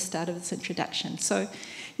the start of this introduction. So,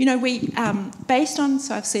 you know, we, based on,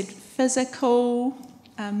 so I've said physical,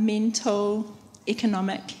 mental,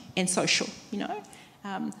 economic, and social, you know.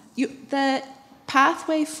 The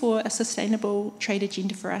pathway for a sustainable trade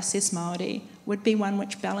agenda for us as Māori would be one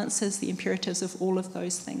which balances the imperatives of all of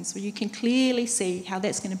those things, where you can clearly see how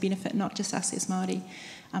that's going to benefit not just us as Māori,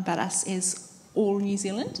 but us as all New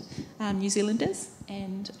Zealanders.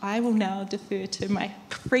 And I will now defer to my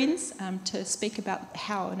friends to speak about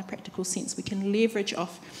how, in a practical sense, we can leverage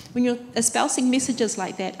off. When you're espousing messages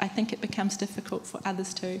like that, I think it becomes difficult for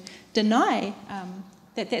others to deny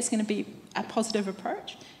that that's going to be a positive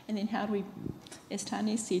approach. And then how do we, as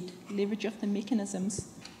Tania said, leverage off the mechanisms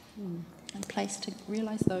in place to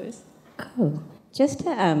realise those? Cool. Just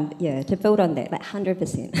to build on that, like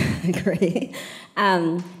 100% agree.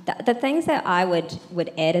 The things that I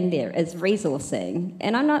would add in there is resourcing.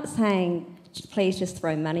 And I'm not saying, please just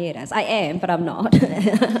throw money at us. I am, but I'm not.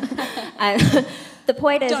 The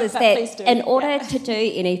point is that in order to do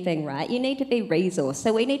anything right, you need to be resourced.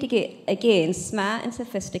 So we need to get, again, smart and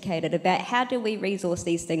sophisticated about how do we resource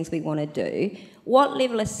these things we want to do. What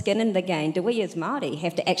level of skin in the game do we as Māori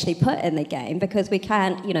have to actually put in the game? Because we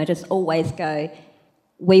can't, you know, just always go,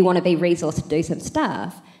 we want to be resourced to do some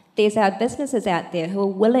stuff. There's our businesses out there who are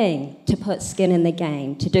willing to put skin in the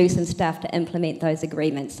game, to do some stuff to implement those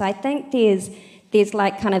agreements. So I think there's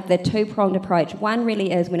like kind of the two-pronged approach. One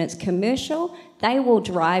really is when it's commercial, they will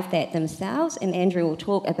drive that themselves, and Andrew will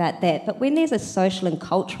talk about that. But when there's a social and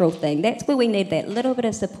cultural thing, that's where we need that little bit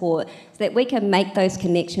of support so that we can make those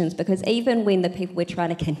connections, because even when the people we're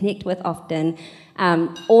trying to connect with often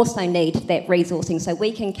also need that resourcing, so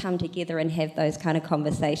we can come together and have those kind of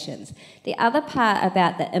conversations. The other part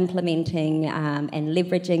about the implementing and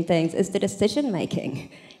leveraging things is the decision-making.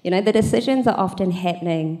 You know, the decisions are often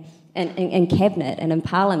happening in Cabinet and in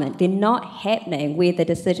Parliament. They're not happening where the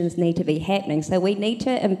decisions need to be happening. So we need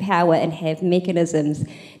to empower and have mechanisms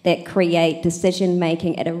that create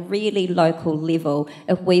decision-making at a really local level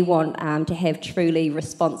if we want to have truly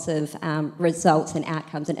responsive results and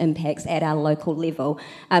outcomes and impacts at our local level.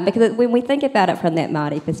 Because when we think about it from that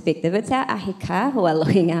Māori perspective, it's our ahika who are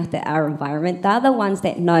looking after our environment. They're the ones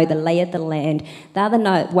that know the lay of the land. They're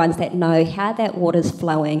the ones that know how that water's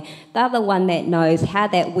flowing. They're the one that knows how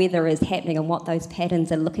that weather matter is happening and what those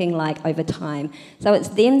patterns are looking like over time. So it's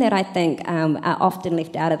them that I think are often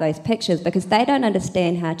left out of those pictures because they don't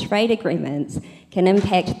understand how trade agreements can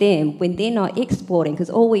impact them when they're not exporting, because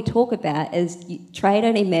all we talk about is trade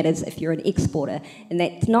only matters if you're an exporter, and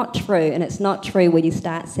that's not true, and it's not true when you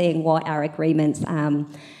start seeing what our agreements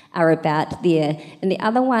are about there. And the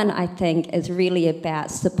other one, I think, is really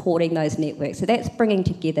about supporting those networks. So that's bringing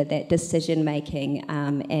together that decision-making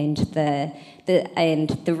and the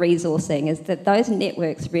resourcing, is that those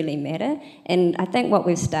networks really matter. And I think what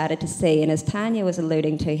we've started to see, and as Tania was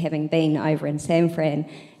alluding to, having been over in San Fran,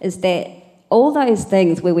 is that all those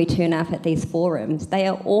things where we turn up at these forums, they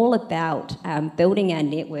are all about building our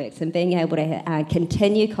networks and being able to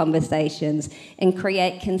continue conversations and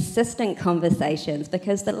create consistent conversations,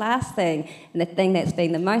 because the last thing, and the thing that's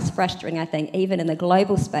been the most frustrating, I think, even in the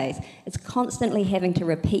global space, is constantly having to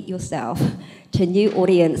repeat yourself to new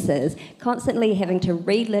audiences, constantly having to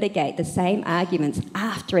relitigate the same arguments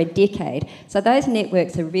after a decade. So those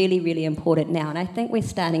networks are really, really important now, and I think we're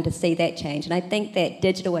starting to see that change. And I think that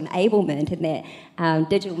digital enablement and that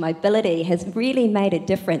digital mobility has really made a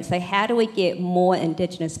difference. So how do we get more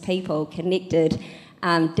Indigenous people connected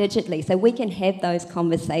digitally so we can have those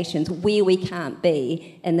conversations where we can't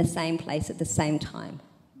be in the same place at the same time?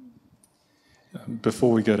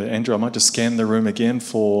 Before we go to Andrew, I might just scan the room again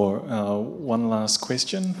for one last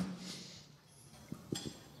question.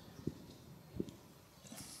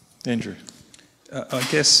 Andrew. I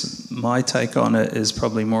guess my take on it is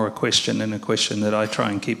probably more a question, and a question that I try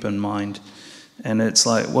and keep in mind. And it's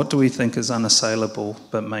like, what do we think is unassailable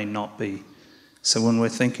but may not be? So when we're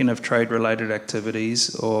thinking of trade-related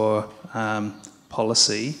activities or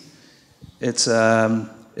policy, it's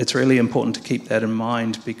really important to keep that in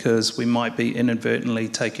mind, because we might be inadvertently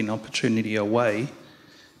taking opportunity away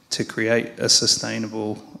to create a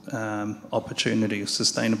sustainable opportunity,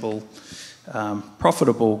 sustainable,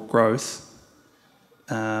 profitable growth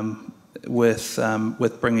with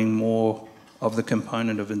bringing more of the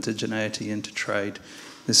component of indigeneity into trade.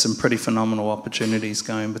 There's some pretty phenomenal opportunities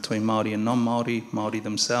going between Māori and non-Māori, Māori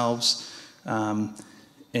themselves, and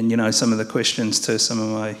you know, some of the questions to some of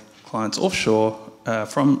my clients offshore,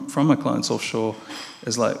 from my clients offshore,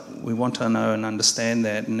 is like, we want to know and understand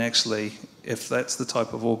that, and actually, if that's the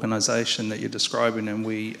type of organisation that you're describing and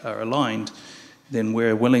we are aligned, then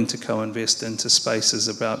we're willing to co-invest into spaces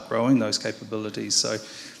about growing those capabilities. So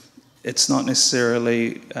it's not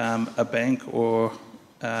necessarily a bank or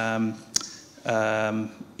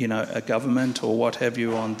you know, a government or what have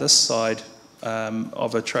you on this side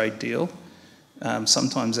of a trade deal.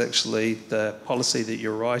 Sometimes actually the policy that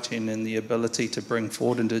you're writing and the ability to bring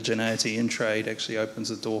forward indigeneity in trade actually opens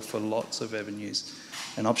the door for lots of avenues.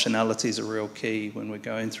 And optionality is a real key when we're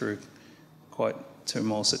going through quite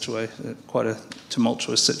a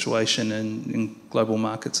tumultuous situation in global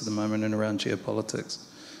markets at the moment and around geopolitics.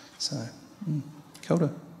 So, kia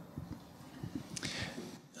ora.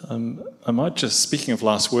 I might just, speaking of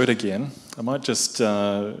last word again, I might just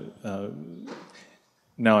now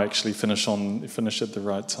actually finish at the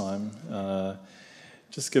right time.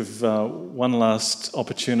 Just give one last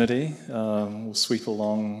opportunity. We'll sweep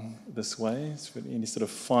along this way. Any sort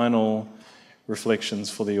of final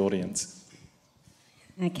reflections for the audience?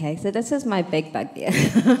 Okay, so this is my big bugbear.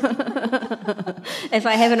 If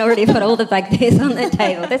I haven't already put all the bugbears on the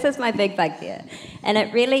table, this is my big bugbear. And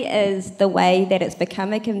it really is the way that it's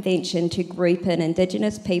become a convention to group in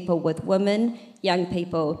Indigenous people with women, young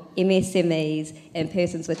people, MSMEs, and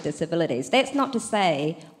persons with disabilities. That's not to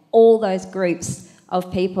say all those groups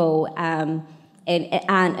of people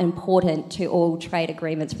aren't important to all trade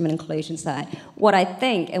agreements from an inclusion side. What I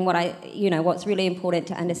think, and what's really important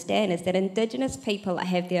to understand, is that Indigenous people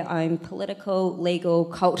have their own political, legal,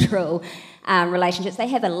 cultural relationships. They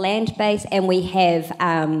have a land base, and we have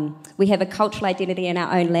a cultural identity in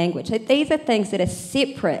our own language. So these are things that are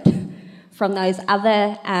separate from those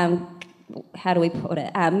other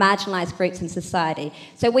marginalised groups in society.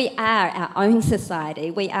 So we are our own society.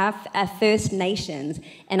 We are First Nations,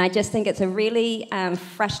 and I just think it's a really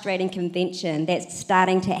frustrating convention that's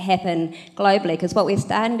starting to happen globally, because what we're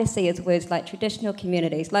starting to see is words like traditional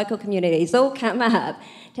communities, local communities, all come up,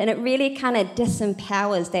 and it really kind of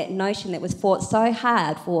disempowers that notion that was fought so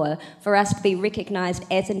hard for us to be recognised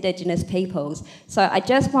as Indigenous peoples. So I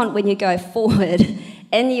just want, when you go forward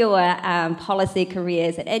in your policy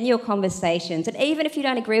careers and in your conversations, and even if you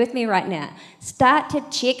don't agree with me right now, start to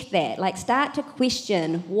check that, start to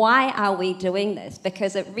question, why are we doing this?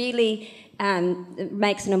 Because it really it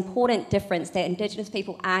makes an important difference that Indigenous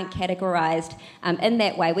people aren't categorised in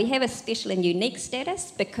that way. We have a special and unique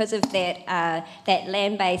status because of that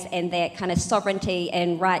land base and that kind of sovereignty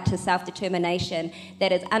and right to self-determination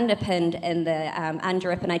that is underpinned in the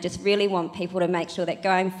UNDRIP, and I just really want people to make sure that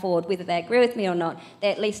going forward, whether they agree with me or not, they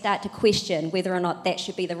at least start to question whether or not that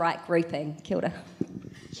should be the right grouping. Kia ora.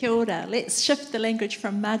 Kia ora. Let's shift the language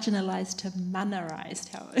from marginalised to manarised.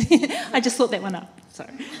 I just thought that one up.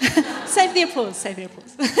 Sorry. Save the applause.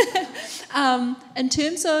 In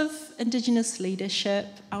terms of Indigenous leadership,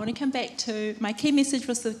 I want to come back to my key message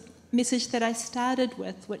was the message that I started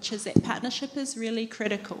with, which is that partnership is really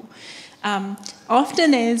critical.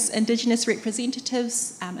 Often as Indigenous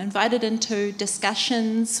representatives invited into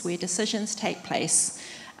discussions where decisions take place,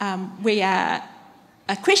 a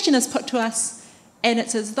question is put to us, and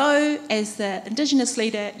it's as though, as the Indigenous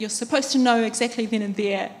leader, you're supposed to know exactly then and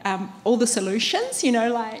there all the solutions. You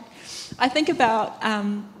know, like I think about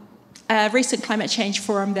a recent climate change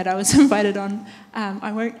forum that I was invited on.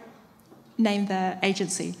 I won't name the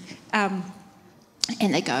agency, and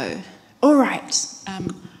they go, "All right,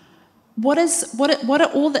 what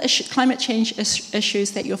are all the climate change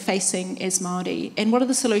issues that you're facing as Māori, and what are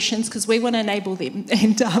the solutions? Because we want to enable them."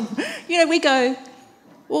 And we go,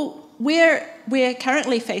 "Well, we're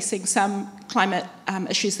currently facing some climate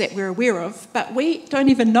issues that we're aware of, but we don't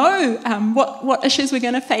even know what issues we're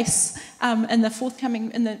going to face in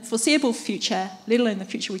the foreseeable future, let alone the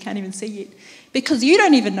future we can't even see yet, because you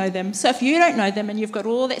don't even know them. So if you don't know them and you've got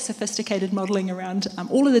all that sophisticated modelling around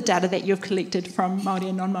all of the data that you've collected from Māori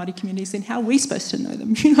and non-Māori communities, then how are we supposed to know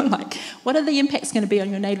them? You know, like, what are the impacts going to be on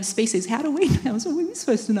your native species? How are we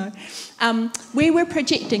supposed to know?" We were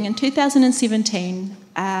projecting in 2017,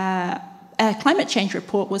 a climate change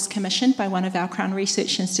report was commissioned by one of our Crown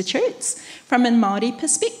Research Institutes from a Māori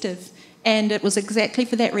perspective. And it was exactly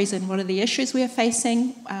for that reason. What are the issues we are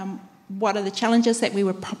facing? What are the challenges that we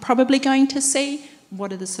were probably going to see?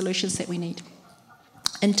 What are the solutions that we need?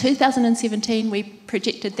 In 2017, we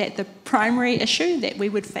projected that the primary issue that we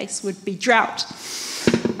would face would be drought.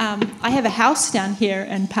 I have a house down here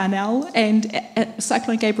in Panel, and at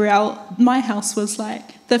Cyclone Gabrielle, my house was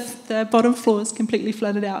like, the bottom floor is completely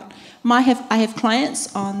flooded out. I have clients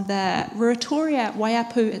on the Ruatoria,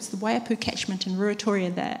 Waiapu, it's the Waiapu catchment in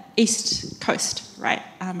Ruatoria, the east coast, right,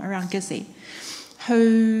 around Gizzy,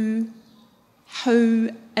 who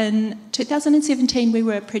in 2017 we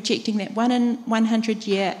were projecting that 1 in 100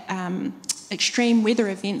 year extreme weather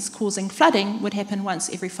events causing flooding would happen once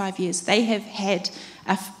every 5 years. They have had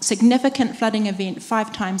a significant flooding event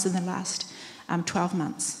 5 times in the last 12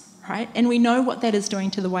 months, right? And we know what that is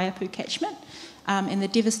doing to the Waiapu catchment and the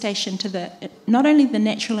devastation to not only the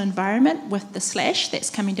natural environment with the slash that's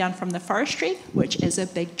coming down from the forestry, which is a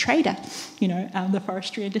big trader, the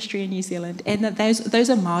forestry industry in New Zealand, and that those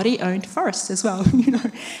are Māori-owned forests as well,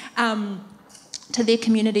 to their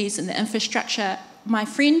communities and the infrastructure. My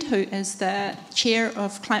friend, who is the chair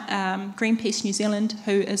of Greenpeace New Zealand,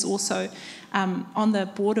 who is also on the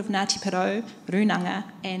board of Ngāti Porou, Runanga,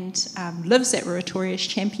 and lives at Ruatoria,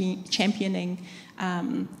 championing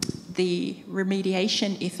the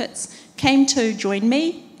remediation efforts, came to join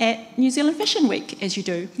me at New Zealand Fishing Week, as you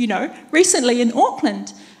do. Recently in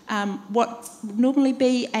Auckland, what would normally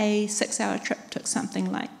be a 6-hour trip took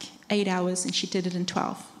something like 8 hours, and she did it in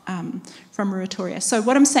 12 from Ruatoria. So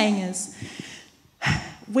what I'm saying is,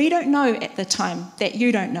 we don't know at the time that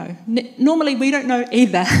you don't know. Normally, we don't know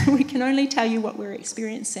either. We can only tell you what we're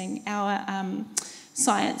experiencing. Our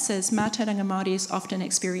science as Mātauranga Māori is often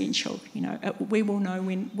experiential. We will know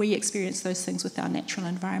when we experience those things with our natural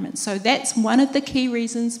environment. So that's one of the key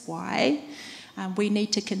reasons why we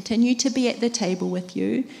need to continue to be at the table with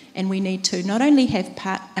you, and we need to not only have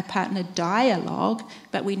a partner dialogue,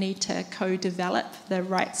 but we need to co-develop the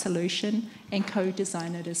right solution and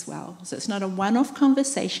co-design it as well. So it's not a one-off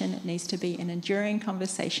conversation, it needs to be an enduring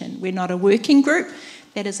conversation. We're not a working group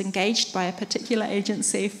that is engaged by a particular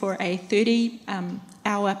agency for a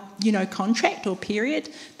 30-hour contract or period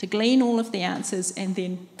to glean all of the answers and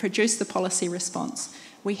then produce the policy response.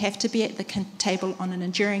 We have to be at the table on an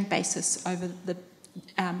enduring basis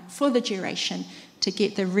for the duration to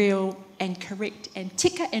get the real and correct and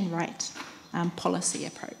tika and right policy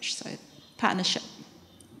approach. So partnership.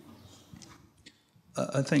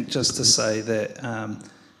 I think just to say that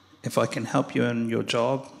if I can help you in your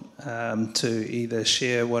job to either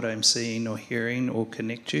share what I'm seeing or hearing or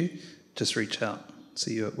connect you, just reach out.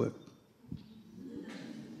 See you at work.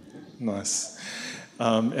 Nice.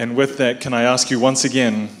 And with that, can I ask you once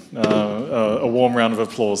again a warm round of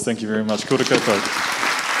applause? Thank you very much. Kia ora koutou.